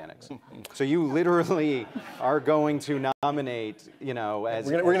and Hispanics. So you literally are going to nominate, you know, as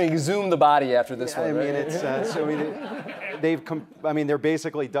we're going to exhume the body after this one. I mean, right? it's I mean, they're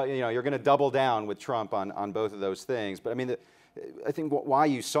basically, you know, you're going to double down with Trump on both of those things. But I mean, I think why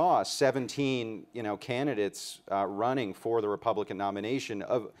you saw 17, you know, candidates running for the Republican nomination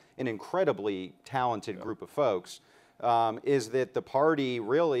of an incredibly talented group of folks is that the party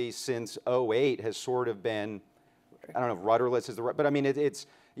really since 2008 has sort of been, I don't know if rudderless is the right, but I mean, it's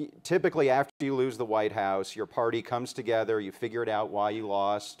typically after you lose the White House, your party comes together, you figure it out why you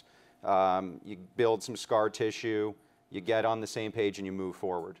lost, you build some scar tissue, you get on the same page and you move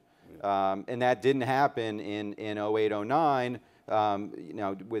forward. And that didn't happen in 08, 09, you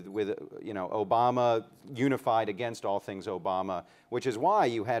know, with you know, Obama unified against all things Obama, which is why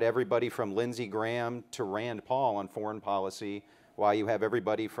you had everybody from Lindsey Graham to Rand Paul on foreign policy, why you have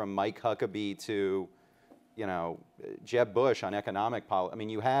everybody from Mike Huckabee to, you know, Jeb Bush on economic policy. I mean,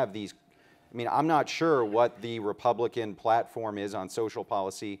 you have these, I mean, I'm not sure what the Republican platform is on social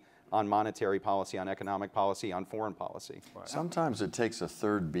policy, on monetary policy, on economic policy, on foreign policy. Right. Sometimes it takes a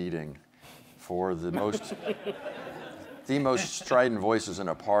third beating for the most, the most strident voices in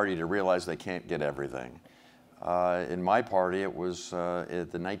a party to realize they can't get everything. In my party, it was at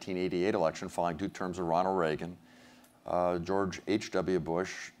the 1988 election, following 2 terms of Ronald Reagan. George H.W.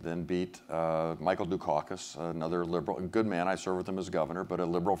 Bush then beat Michael Dukakis, another liberal, a good man. I served with him as governor, but a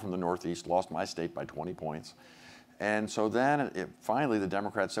liberal from the Northeast, lost my state by 20 points. And so then finally the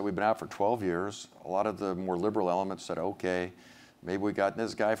Democrats said, we've been out for 12 years. A lot of the more liberal elements said, okay, maybe we got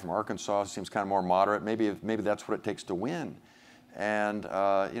this guy from Arkansas, seems kind of more moderate. Maybe that's what it takes to win. And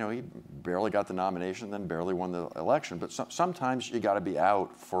you know, he barely got the nomination, then barely won the election. But sometimes you got to be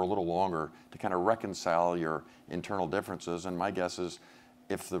out for a little longer to kind of reconcile your internal differences. And my guess is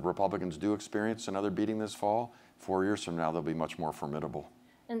if the Republicans do experience another beating this fall, 4 years from now, they'll be much more formidable.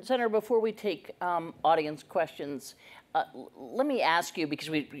 And Senator, before we take audience questions, let me ask you, because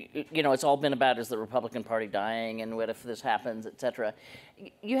you know, it's all been about is the Republican Party dying and what if this happens, et cetera.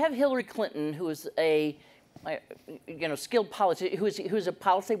 You have Hillary Clinton, who is a skilled politician, who's a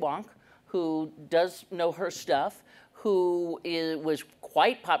policy wonk, who does know her stuff, who was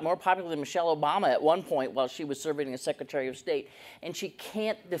quite more popular than Michelle Obama at one point while she was serving as Secretary of State, and she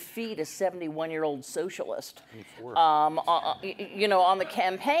can't defeat a 71-year-old socialist, you know, on the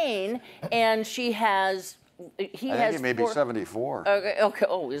campaign, and she has. I think he may be 74. Okay.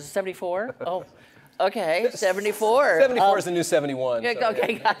 Oh, is it 74? Oh. Okay, 74. 74 is the new 71. Yeah,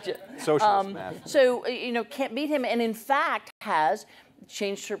 okay, gotcha. Socialist math. So, you know, can't beat him, and in fact has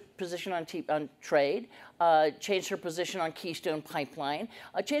changed her position on trade, changed her position on Keystone Pipeline,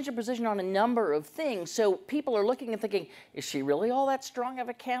 changed her position on a number of things. So people are looking and thinking, is she really all that strong of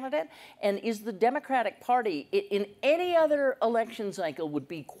a candidate? And is the Democratic Party, in any other election cycle, would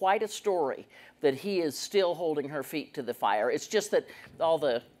be quite a story that he is still holding her feet to the fire. It's just that all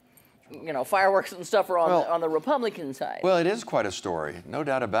the fireworks and stuff are on the Republican side. Well, it is quite a story, no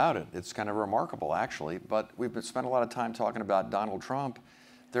doubt about it. It's kind of remarkable, actually. But we've spent a lot of time talking about Donald Trump.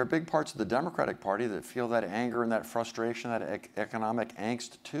 There are big parts of the Democratic Party that feel that anger and that frustration, that economic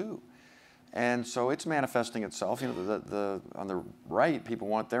angst too. And so it's manifesting itself. On the right, people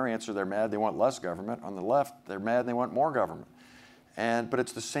want their answer. They're mad. They want less government. On the left, they're mad. They want more government. But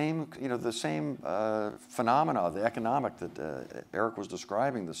it's the same, phenomena, the economic that Eric was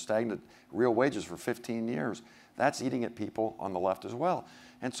describing, the stagnant real wages for 15 years. That's eating at people on the left as well.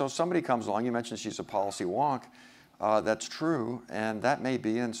 And so somebody comes along. You mentioned she's a policy wonk. That's true, and that may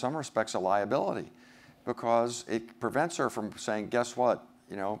be, in some respects, a liability, because it prevents her from saying, guess what,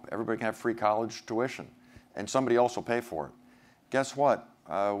 everybody can have free college tuition, and somebody else will pay for it. Guess what,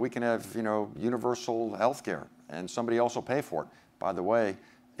 we can have, universal health care, and somebody else will pay for it. By the way,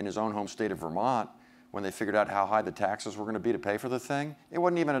 in his own home state of Vermont, when they figured out how high the taxes were going to be to pay for the thing, it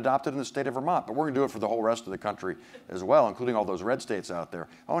wasn't even adopted in the state of Vermont, but we're going to do it for the whole rest of the country as well, including all those red states out there.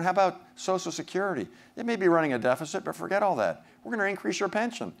 Oh, and how about Social Security? It may be running a deficit, but forget all that. We're going to increase your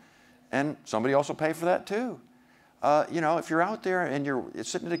pension, and somebody else will pay for that too. If you're out there and you're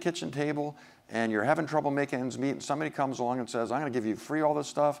sitting at a kitchen table and you're having trouble making ends meet, and somebody comes along and says, I'm going to give you free all this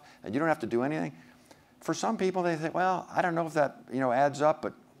stuff, and you don't have to do anything. For some people, they think, well, I don't know if that adds up,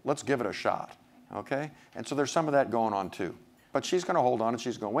 but let's give it a shot. Okay, and so there's some of that going on too. But she's going to hold on and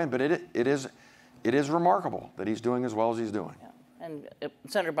she's going to win. But it is remarkable that he's doing as well as he's doing. Yeah. And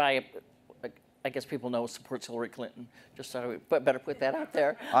Senator Bayh, I guess people know, supports Hillary Clinton. Just so we better put that out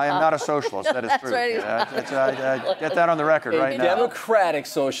there. I am not a socialist. That is true. Right. Get that on the record right now. Democratic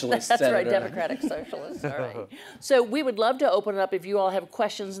socialist. That's Senator. right, Democratic socialist. All right. So we would love to open it up if you all have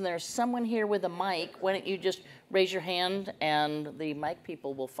questions, and there's someone here with a mic. Why don't you just raise your hand, and the mic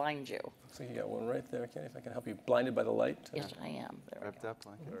people will find you. Looks like you got one right there, Kenny. If I can help you, blinded by the light. Yes, I am. Wrapped up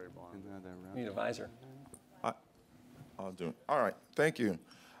like very blind. You need a visor. I'll do it. All right. Thank you.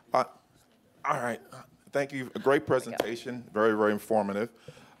 All right. Thank you. A great presentation. Very, very informative.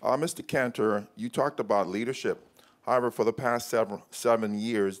 Mr. Cantor, you talked about leadership. However, for the past 7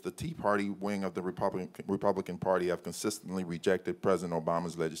 years, the Tea Party wing of the Republican Party have consistently rejected President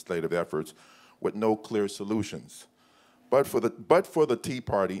Obama's legislative efforts with no clear solutions. But for the Tea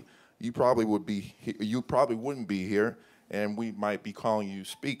Party, you probably wouldn't be here, and we might be calling you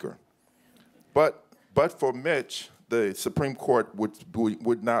Speaker. But for Mitch, the Supreme Court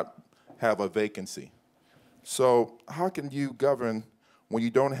would not have a vacancy. So how can you govern when you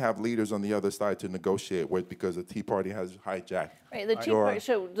don't have leaders on the other side to negotiate with, because the Tea Party has hijacked? Right, the Tea Party,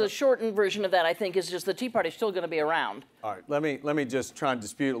 so the shortened version of that, I think, is just the Tea Party is still going to be around. All right, let me just try and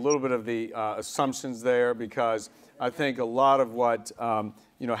dispute a little bit of the assumptions there, because I think a lot of what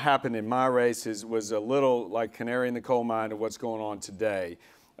happened in my race was a little like canary in the coal mine of what's going on today.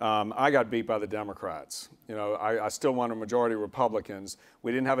 I got beat by the Democrats. I still won a majority of Republicans.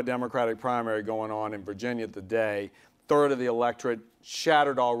 We didn't have a Democratic primary going on in Virginia at the day. Third of the electorate,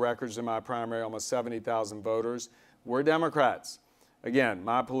 shattered all records in my primary, almost 70,000 voters. We're Democrats. Again,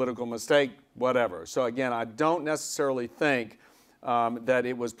 my political mistake, whatever. So again, I don't necessarily think that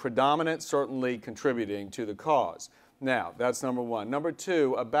it was predominant, certainly contributing to the cause. Now, that's number one. Number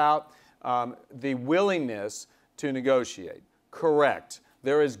two, about the willingness to negotiate. Correct.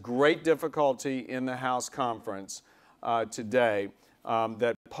 There is great difficulty in the House conference today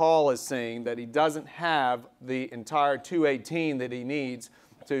that Paul is saying that he doesn't have the entire 218 that he needs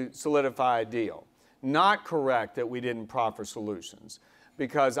to solidify a deal. Not correct that we didn't proffer solutions,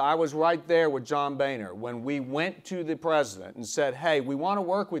 because I was right there with John Boehner when we went to the president and said, hey, we want to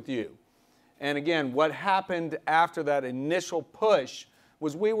work with you. And again, what happened after that initial push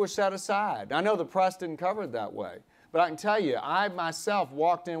was we were set aside. I know the press didn't cover it that way, but I can tell you, I myself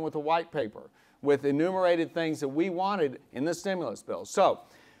walked in with a white paper with enumerated things that we wanted in the stimulus bill. So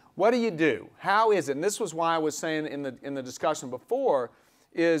what do you do? How is it? And this was why I was saying in the discussion before,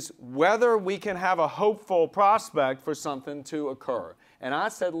 is whether we can have a hopeful prospect for something to occur. And I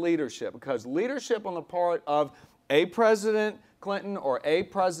said leadership, because leadership on the part of a President Clinton or a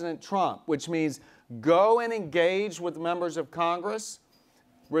President Trump, which means go and engage with members of Congress,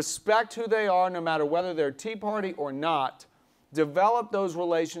 respect who they are no matter whether they're Tea Party or not, develop those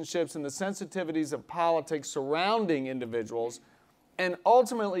relationships and the sensitivities of politics surrounding individuals, and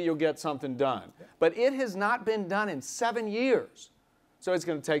ultimately you'll get something done. But it has not been done in 7 years. So it's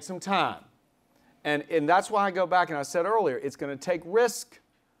going to take some time. And that's why I go back and I said earlier, it's going to take risk.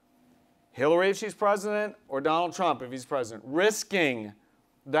 Hillary if she's president, or Donald Trump if he's president, risking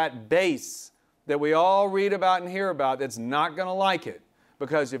that base that we all read about and hear about that's not going to like it.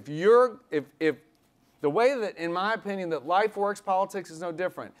 Because if the way that, in my opinion, that life works, politics is no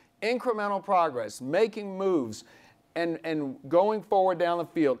different. Incremental progress, making moves, and going forward down the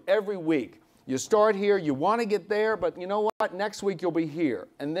field every week. You start here, you want to get there, but you know what? Next week you'll be here,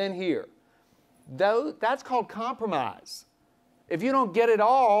 and then here. That's called compromise. If you don't get it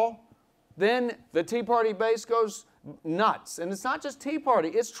all, then the Tea Party base goes nuts. And it's not just Tea Party,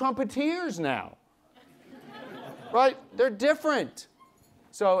 it's Trumpeteers now. Right? They're different.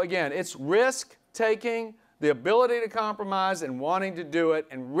 So again, it's risk-taking, the ability to compromise and wanting to do it,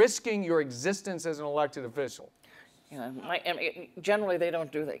 and risking your existence as an elected official. You know, generally they don't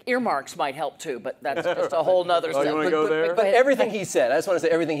do that. Earmarks might help too, but that's just a whole nother Oh, stuff. you want to go there? But everything he said, I just want to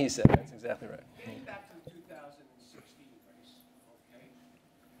say everything he said. That's exactly right. Getting back to the 2016 race, okay?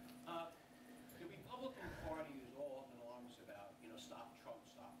 The Republican Party is all up in arms about, you know, stop Trump,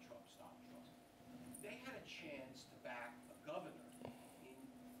 stop Trump, stop Trump. They had a chance to back a governor in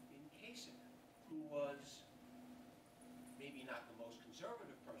Kasich, who was maybe not the most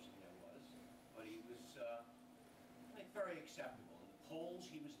conservative person there was, but he was very acceptable. In the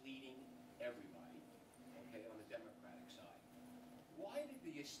polls, he was leading everybody, okay, on the Democratic side. Why did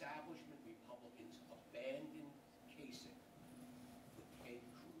the establishment Republicans abandon Kasich for Ted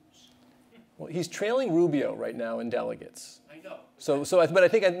Cruz? Well, he's trailing Rubio right now in delegates. I know. But I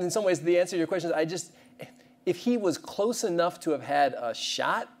think in some ways the answer to your question is if he was close enough to have had a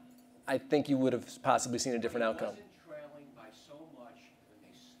shot, I think you would have possibly seen a different outcome. He wasn't trailing by so much when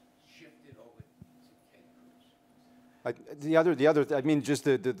they shifted over to Ted Cruz. I mean, just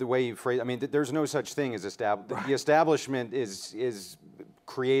the way you phrase, I mean, there's no such thing as establishment. The establishment is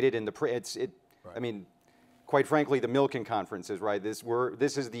created in the, I mean, quite frankly, the Milken conferences, right? This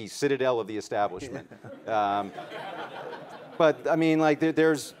is the citadel of the establishment. But I mean, like,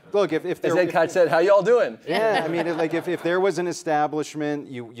 look, if there, as Ed Koch said, how y'all doing? Yeah, I mean, like, if there was an establishment,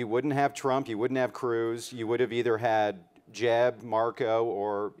 you wouldn't have Trump, you wouldn't have Cruz, you would have either had Jeb, Marco,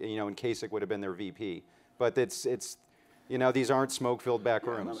 or, you know, and Kasich would have been their VP. But it's you know, these aren't smoke-filled back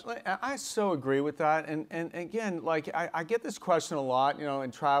rooms. I so agree with that. And again, like, I get this question a lot, you know,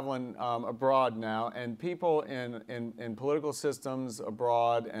 in traveling abroad now, and people in political systems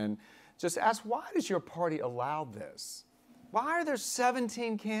abroad, and just ask, why does your party allow this? Why are there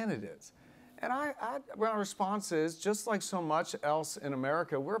 17 candidates? And my response is, just like so much else in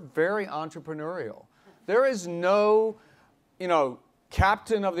America, we're very entrepreneurial. There is no, you know,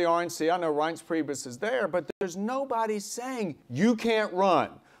 captain of the RNC. I know Reince Priebus is there, but there's nobody saying, you can't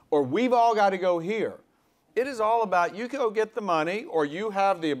run, or we've all got to go here. It is all about, you go get the money, or you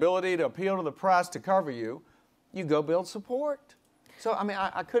have the ability to appeal to the press to cover you, you go build support. So, I mean,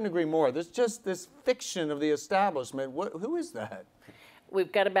 I couldn't agree more. There's just this fiction of the establishment. Who is that?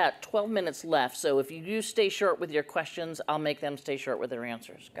 We've got about 12 minutes left, so if you do stay short with your questions, I'll make them stay short with their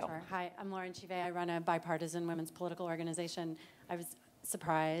answers. Go. Sure. Hi, I'm Lauren Chive. I run a bipartisan women's political organization. I was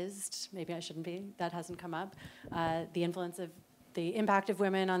surprised, maybe I shouldn't be, that hasn't come up, the impact of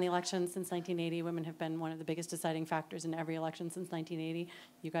women on the election since 1980. Women have been one of the biggest deciding factors in every election since 1980.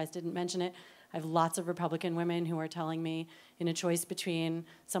 You guys didn't mention it. I have lots of Republican women who are telling me, in a choice between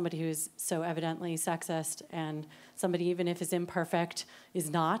somebody who's so evidently sexist and somebody, even if is imperfect, is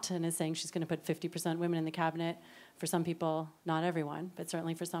not, and is saying she's going to put 50% women in the cabinet. For some people, not everyone, but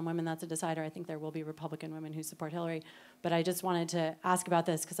certainly for some women, that's a decider. I think there will be Republican women who support Hillary. But I just wanted to ask about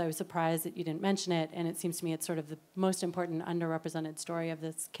this because I was surprised that you didn't mention it, and it seems to me it's sort of the most important underrepresented story of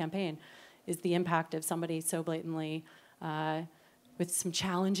this campaign, is the impact of somebody so blatantly with some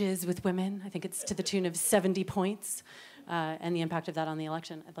challenges with women. I think it's to the tune of 70 points, and the impact of that on the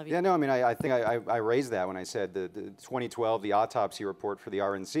election. I'd love you. Yeah, no, I mean, I think I raised that when I said the 2012, the autopsy report for the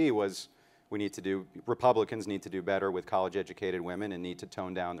RNC was, Republicans need to do better with college-educated women and need to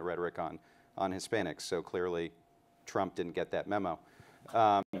tone down the rhetoric on Hispanics. So clearly, Trump didn't get that memo.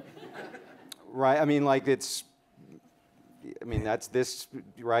 Right, I mean, like, that's this,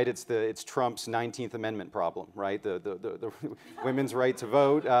 right? It's Trump's 19th Amendment problem, right? The women's right to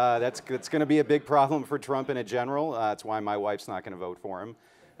vote. That's going to be a big problem for Trump in general. That's why my wife's not going to vote for him.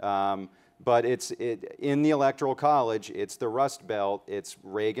 But in the Electoral College, it's the Rust Belt, it's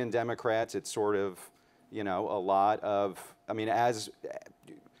Reagan Democrats, it's sort of, you know, a lot of, I mean, as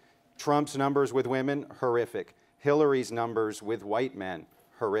Trump's numbers with women, horrific. Hillary's numbers with white men,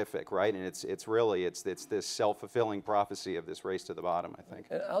 horrific, right? And it's this self-fulfilling prophecy of this race to the bottom, I think.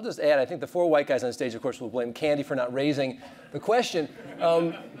 And I'll just add, I think the four white guys on stage, of course, will blame Candy for not raising the question.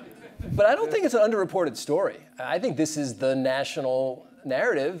 But I don't think it's an underreported story. I think this is the national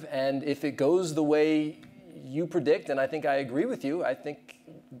narrative, and if it goes the way you predict, and I think I agree with you, I think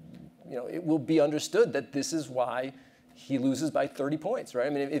it will be understood that this is why he loses by 30 points, right? I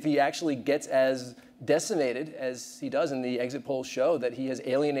mean, if he actually gets as decimated as he does, and the exit polls show that he has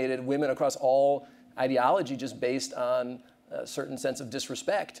alienated women across all ideology just based on a certain sense of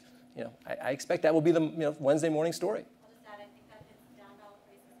disrespect, I expect that will be the Wednesday morning story. I'll just add, I think that hits down ballot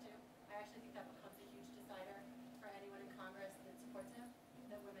races too. I actually think that becomes a huge decider for anyone in Congress that supports him,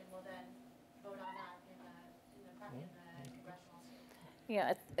 that women will then vote on that in the congressional.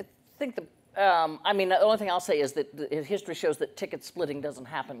 Yeah, I think I mean, the only thing I'll say is that history shows that ticket splitting doesn't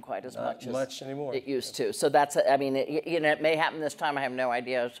happen quite as much anymore. It used to. So that's, I mean, it may happen this time. I have no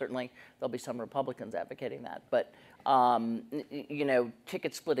idea. Certainly, there'll be some Republicans advocating that. But,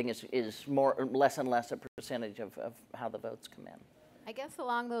 ticket splitting is less and less a percentage of how the votes come in. I guess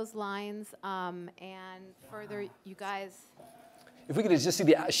along those lines, and further, you guys. If we could just see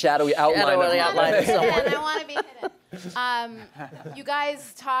the shadowy outline. I want to be hidden. You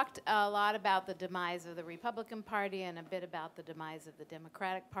guys talked a lot about the demise of the Republican Party and a bit about the demise of the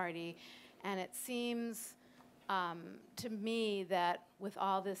Democratic Party. And it seems to me that with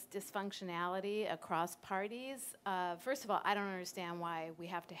all this dysfunctionality across parties, first of all, I don't understand why we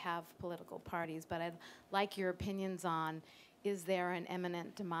have to have political parties, but I'd like your opinions on, is there an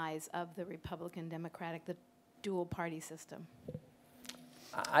imminent demise of the Republican-Democratic, the dual party system?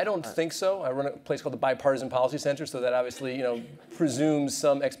 I don't think so. I run a place called the Bipartisan Policy Center, so that obviously, presumes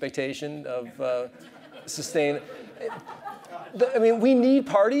some expectation of sustain. I mean, we need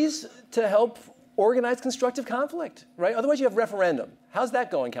parties to help organize constructive conflict, right? Otherwise, you have referendum. How's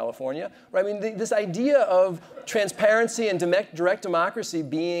that going, California? Right? I mean, this idea of transparency and direct democracy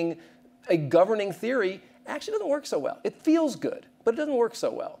being a governing theory actually doesn't work so well. It feels good, but it doesn't work so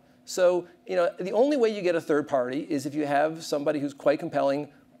well. So, the only way you get a third party is if you have somebody who's quite compelling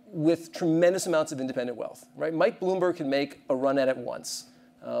with tremendous amounts of independent wealth, right? Mike Bloomberg can make a run at it once.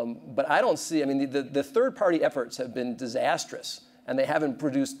 But I don't see, I mean, the third party efforts have been disastrous, and they haven't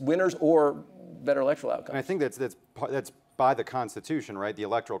produced winners or better electoral outcomes. And I think that's by the Constitution, right? The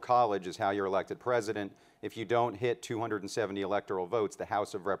Electoral College is how you're elected president. If you don't hit 270 electoral votes, the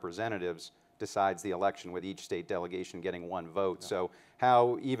House of Representatives decides the election, with each state delegation getting one vote. Yeah. So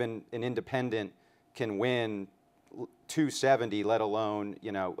how even an independent can win 270, let alone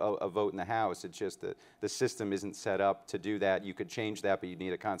a vote in the House? It's just that the system isn't set up to do that. You could change that, but you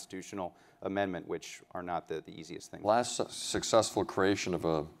need a constitutional amendment, which are not the easiest thing. Last successful creation of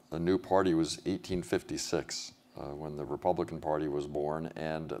a new party was 1856, when the Republican Party was born.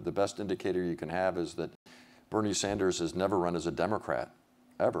 And the best indicator you can have is that Bernie Sanders has never run as a Democrat,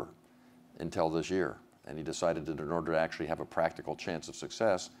 ever, until this year. And he decided that in order to actually have a practical chance of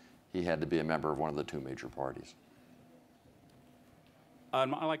success, he had to be a member of one of the two major parties. I'd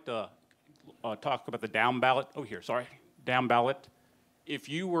like to talk about the down ballot. Down ballot. If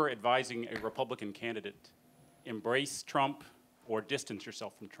you were advising a Republican candidate, embrace Trump or distance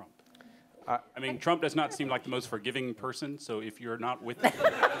yourself from Trump. I mean, Trump does not seem like the most forgiving person, so if you're not with him,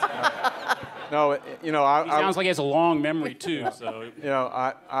 no, he sounds like he has a long memory too. So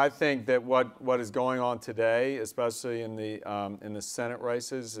I think that what is going on today, especially in the Senate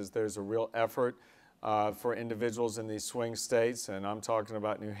races, is there's a real effort for individuals in these swing states, and I'm talking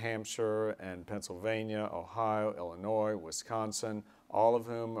about New Hampshire and Pennsylvania, Ohio, Illinois, Wisconsin, all of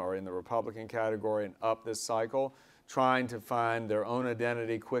whom are in the Republican category and up this cycle, trying to find their own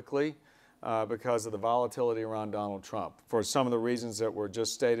identity quickly because of the volatility around Donald Trump, for some of the reasons that were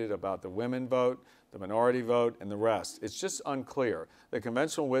just stated about the women vote, the minority vote, and the rest. It's just unclear. The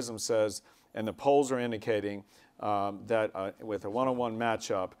conventional wisdom says, and the polls are indicating, that with a one-on-one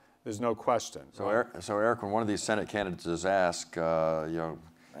matchup, there's no question. So, Eric, when one of these Senate candidates is asked, Senator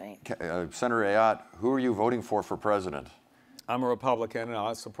Ayotte, who are you voting for president? I'm a Republican, and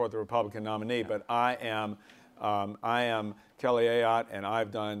I support the Republican nominee, but I am Kelly Ayotte, and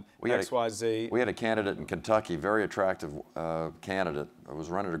I've done XYZ. We had a candidate in Kentucky, very attractive candidate. It was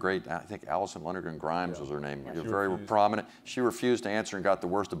running a great, I think Allison Lonergan Grimes was her name. Yeah, very prominent. She refused to answer and got the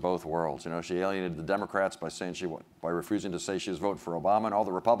worst of both worlds. She alienated the Democrats by refusing to say she was voting for Obama, and all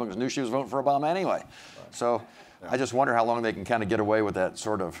the Republicans knew she was voting for Obama anyway. So I just wonder how long they can kind of get away with that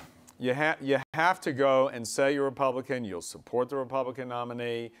sort of. You have to go and say you're Republican. You'll support the Republican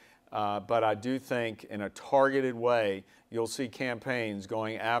nominee. But I do think in a targeted way, you'll see campaigns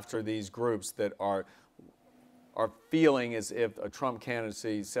going after these groups that are are feeling as if a Trump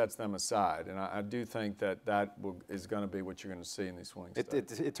candidacy sets them aside. And I do think that is going to be what you're going to see in these swing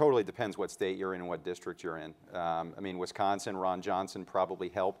states. It totally depends what state you're in and what district you're in. I mean, Wisconsin, Ron Johnson probably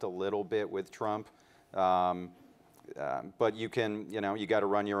helped a little bit with Trump. But you can, you got to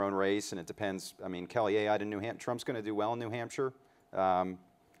run your own race, and it depends. I mean, Kelly Ayotte in New Hampshire, Trump's going to do well in New Hampshire.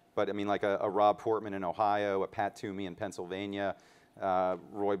 But I mean, like a Rob Portman in Ohio, a Pat Toomey in Pennsylvania,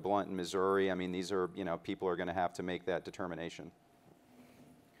 Roy Blunt in Missouri. I mean, these are, people are going to have to make that determination.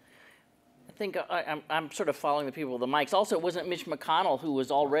 I think I'm sort of following the people with the mics. Also, it wasn't Mitch McConnell who was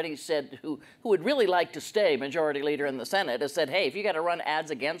already said, who would really like to stay majority leader in the Senate, has said, hey, if you got to run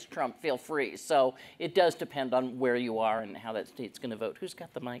ads against Trump, feel free. So it does depend on where you are and how that state's going to vote. Who's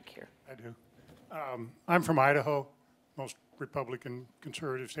got the mic here? I do. I'm from Idaho, most Republican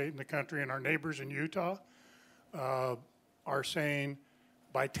conservative state in the country, and our neighbors in Utah are saying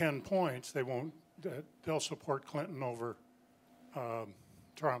by 10 points they'll support Clinton over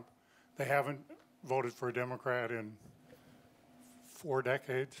Trump. They haven't voted for a Democrat in 4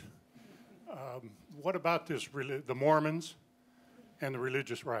 decades. What about this, the Mormons and the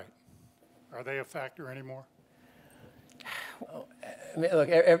religious right? Are they a factor anymore? I mean, look,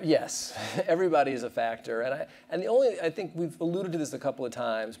 yes, everybody is a factor, and I think we've alluded to this a couple of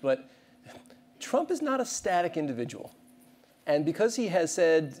times, but Trump is not a static individual, and because he has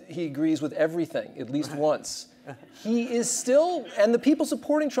said he agrees with everything at least once, he is still, and the people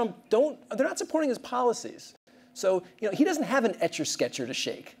supporting Trump they're not supporting his policies. So he doesn't have an etcher-sketcher to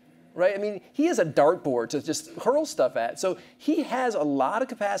shake, right? I mean, he has a dartboard to just hurl stuff at. So he has a lot of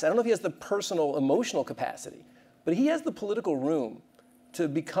capacity. I don't know if he has the personal, emotional capacity, but he has the political room to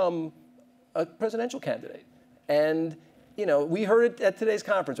become a presidential candidate. And we heard it at today's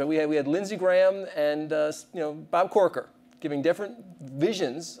conference. Right? We had Lindsey Graham and Bob Corker giving different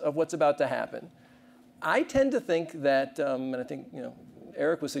visions of what's about to happen. I tend to think that, and I think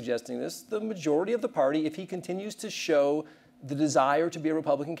Eric was suggesting this, the majority of the party, if he continues to show the desire to be a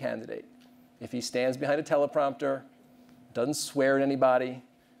Republican candidate, if he stands behind a teleprompter, doesn't swear at anybody,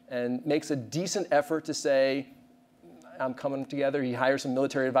 and makes a decent effort to say, I'm coming together. He hires some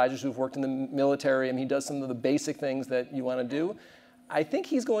military advisors who've worked in the military, and he does some of the basic things that you want to do. I think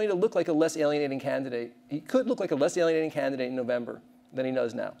he's going to look like a less alienating candidate. He could look like a less alienating candidate in November than he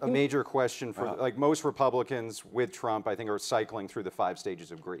does now. A major question for, like most Republicans with Trump, I think, are cycling through the 5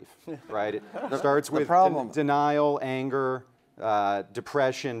 stages of grief, right? It starts with denial, anger,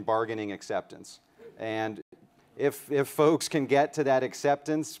 depression, bargaining, acceptance. And if folks can get to that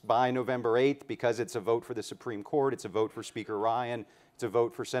acceptance by November 8th, because it's a vote for the Supreme Court, it's a vote for Speaker Ryan, it's a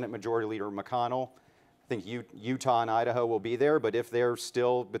vote for Senate Majority Leader McConnell, I think Utah and Idaho will be there. But if they're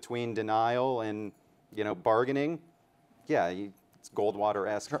still between denial and bargaining, yeah, it's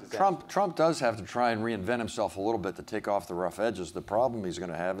Goldwater-esque. Trump does have to try and reinvent himself a little bit to take off the rough edges. The problem he's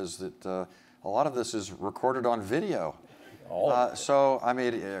going to have is that a lot of this is recorded on video. So I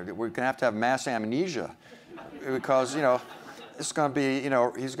mean, we're going to have mass amnesia. Because it's going to be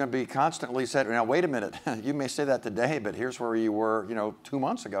he's going to be constantly said, now wait a minute, you may say that today, but here's where you were 2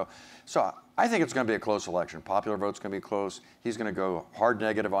 months ago. So I think it's going to be a close election. Popular vote's going to be close. He's going to go hard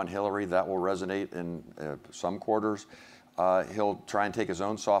negative on Hillary. That will resonate in some quarters. He'll try and take his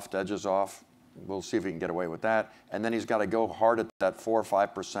own soft edges off. We'll see if he can get away with that. And then he's got to go hard at that 4 or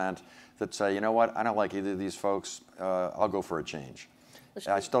 5% that say, you know what, I don't like either of these folks. I'll go for a change.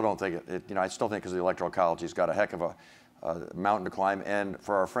 I still don't think I still think because of the Electoral College, he's got a heck of a mountain to climb. And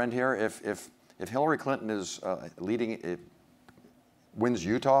for our friend here, if Hillary Clinton is wins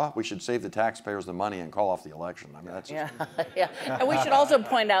Utah, we should save the taxpayers the money and call off the election. I mean, that's just yeah. And we should also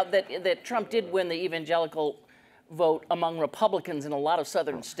point out that Trump did win the evangelical vote among Republicans in a lot of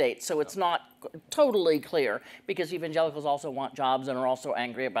southern states. So it's not totally clear, because evangelicals also want jobs and are also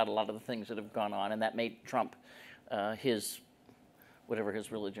angry about a lot of the things that have gone on, and that made Trump whatever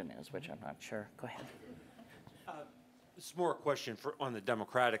his religion is, which I'm not sure. Go ahead. This is more a question on the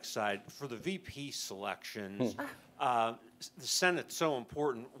Democratic side. For the VP selections, the Senate's so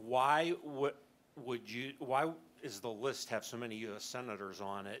important. Why does the list have so many U.S. senators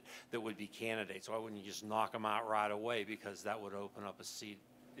on it that would be candidates? Why wouldn't you just knock them out right away? Because that would open up a seat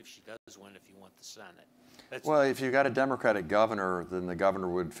if she does win, if you want the Senate. Well, if you got a Democratic governor, then the governor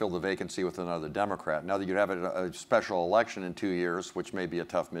would fill the vacancy with another Democrat. Now that you'd have a special election in 2 years, which may be a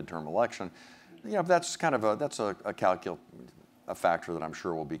tough midterm election, that's kind of a factor that I'm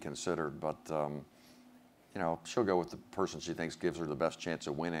sure will be considered. But she'll go with the person she thinks gives her the best chance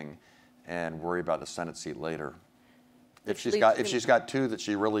of winning, and worry about the Senate seat later. If she's got 2 that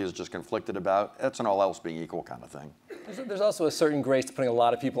she really is just conflicted about, that's an all else being equal kind of thing. There's also a certain grace to putting a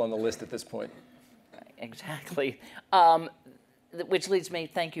lot of people on the list at this point. exactly. Which leads me,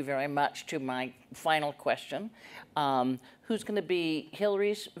 thank you very much, to my final question. Who's going to be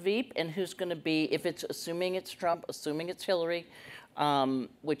Hillary's Veep, and who's going to be, if it's assuming it's Trump, assuming it's Hillary,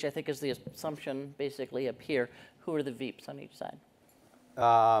 which I think is the assumption basically up here, who are the Veeps on each side?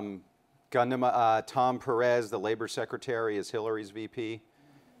 Tom Perez, the Labor Secretary, is Hillary's VP,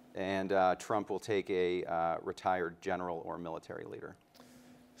 and Trump will take a retired general or military leader.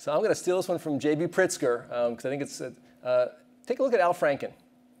 So I'm going to steal this one from J.B. Pritzker, because I think it's, take a look at Al Franken.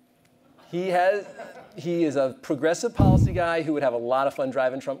 He is a progressive policy guy who would have a lot of fun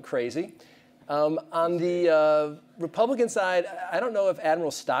driving Trump crazy. On the Republican side, I don't know if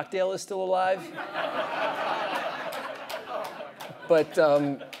Admiral Stockdale is still alive. But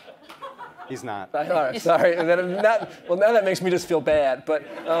he's not. All right, sorry. Well, now that makes me just feel bad. But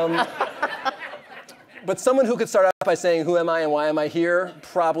someone who could start out by saying, "Who am I and why am I here?"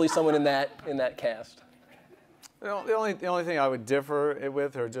 Probably someone in that cast. The only thing I would differ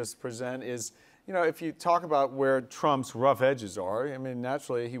with or just present is, you know, if you talk about where Trump's rough edges are, I mean,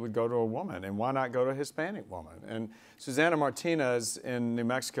 naturally he would go to a woman, and why not go to a Hispanic woman? And Susana Martinez in New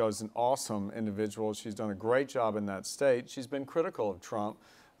Mexico is an awesome individual. She's done a great job in that state. She's been critical of Trump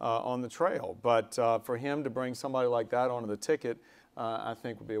on the trail, but for him to bring somebody like that onto the ticket, I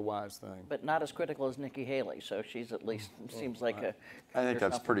think would be a wise thing. But not as critical as Nikki Haley, so she's at least, seems like a... I think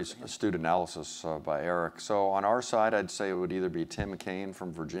that's pretty astute analysis by Eric. So on our side, I'd say it would either be Tim Kaine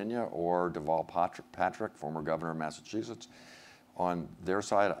from Virginia or Deval Patrick, former governor of Massachusetts. On their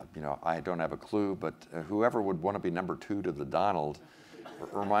side, you know, I don't have a clue, but whoever would want to be number 2 to the Donald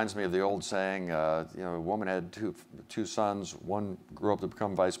reminds me of the old saying, you know, a woman had two sons. One grew up to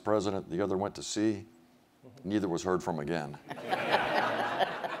become vice president. The other went to sea. Neither was heard from again.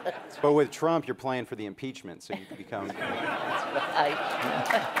 But with Trump, you're playing for the impeachment, so you can become...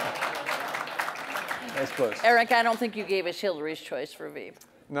 Nice close. Eric, I don't think you gave us Hillary's choice for Veep.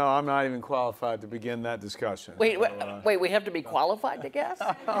 No, I'm not even qualified to begin that discussion. Wait, we have to be qualified to guess?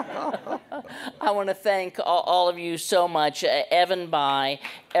 I want to thank all of you so much. Evan Bayh,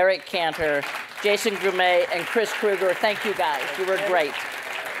 Eric Cantor, Jason Grumet, and Chris Kruger. Thank you guys. You were great.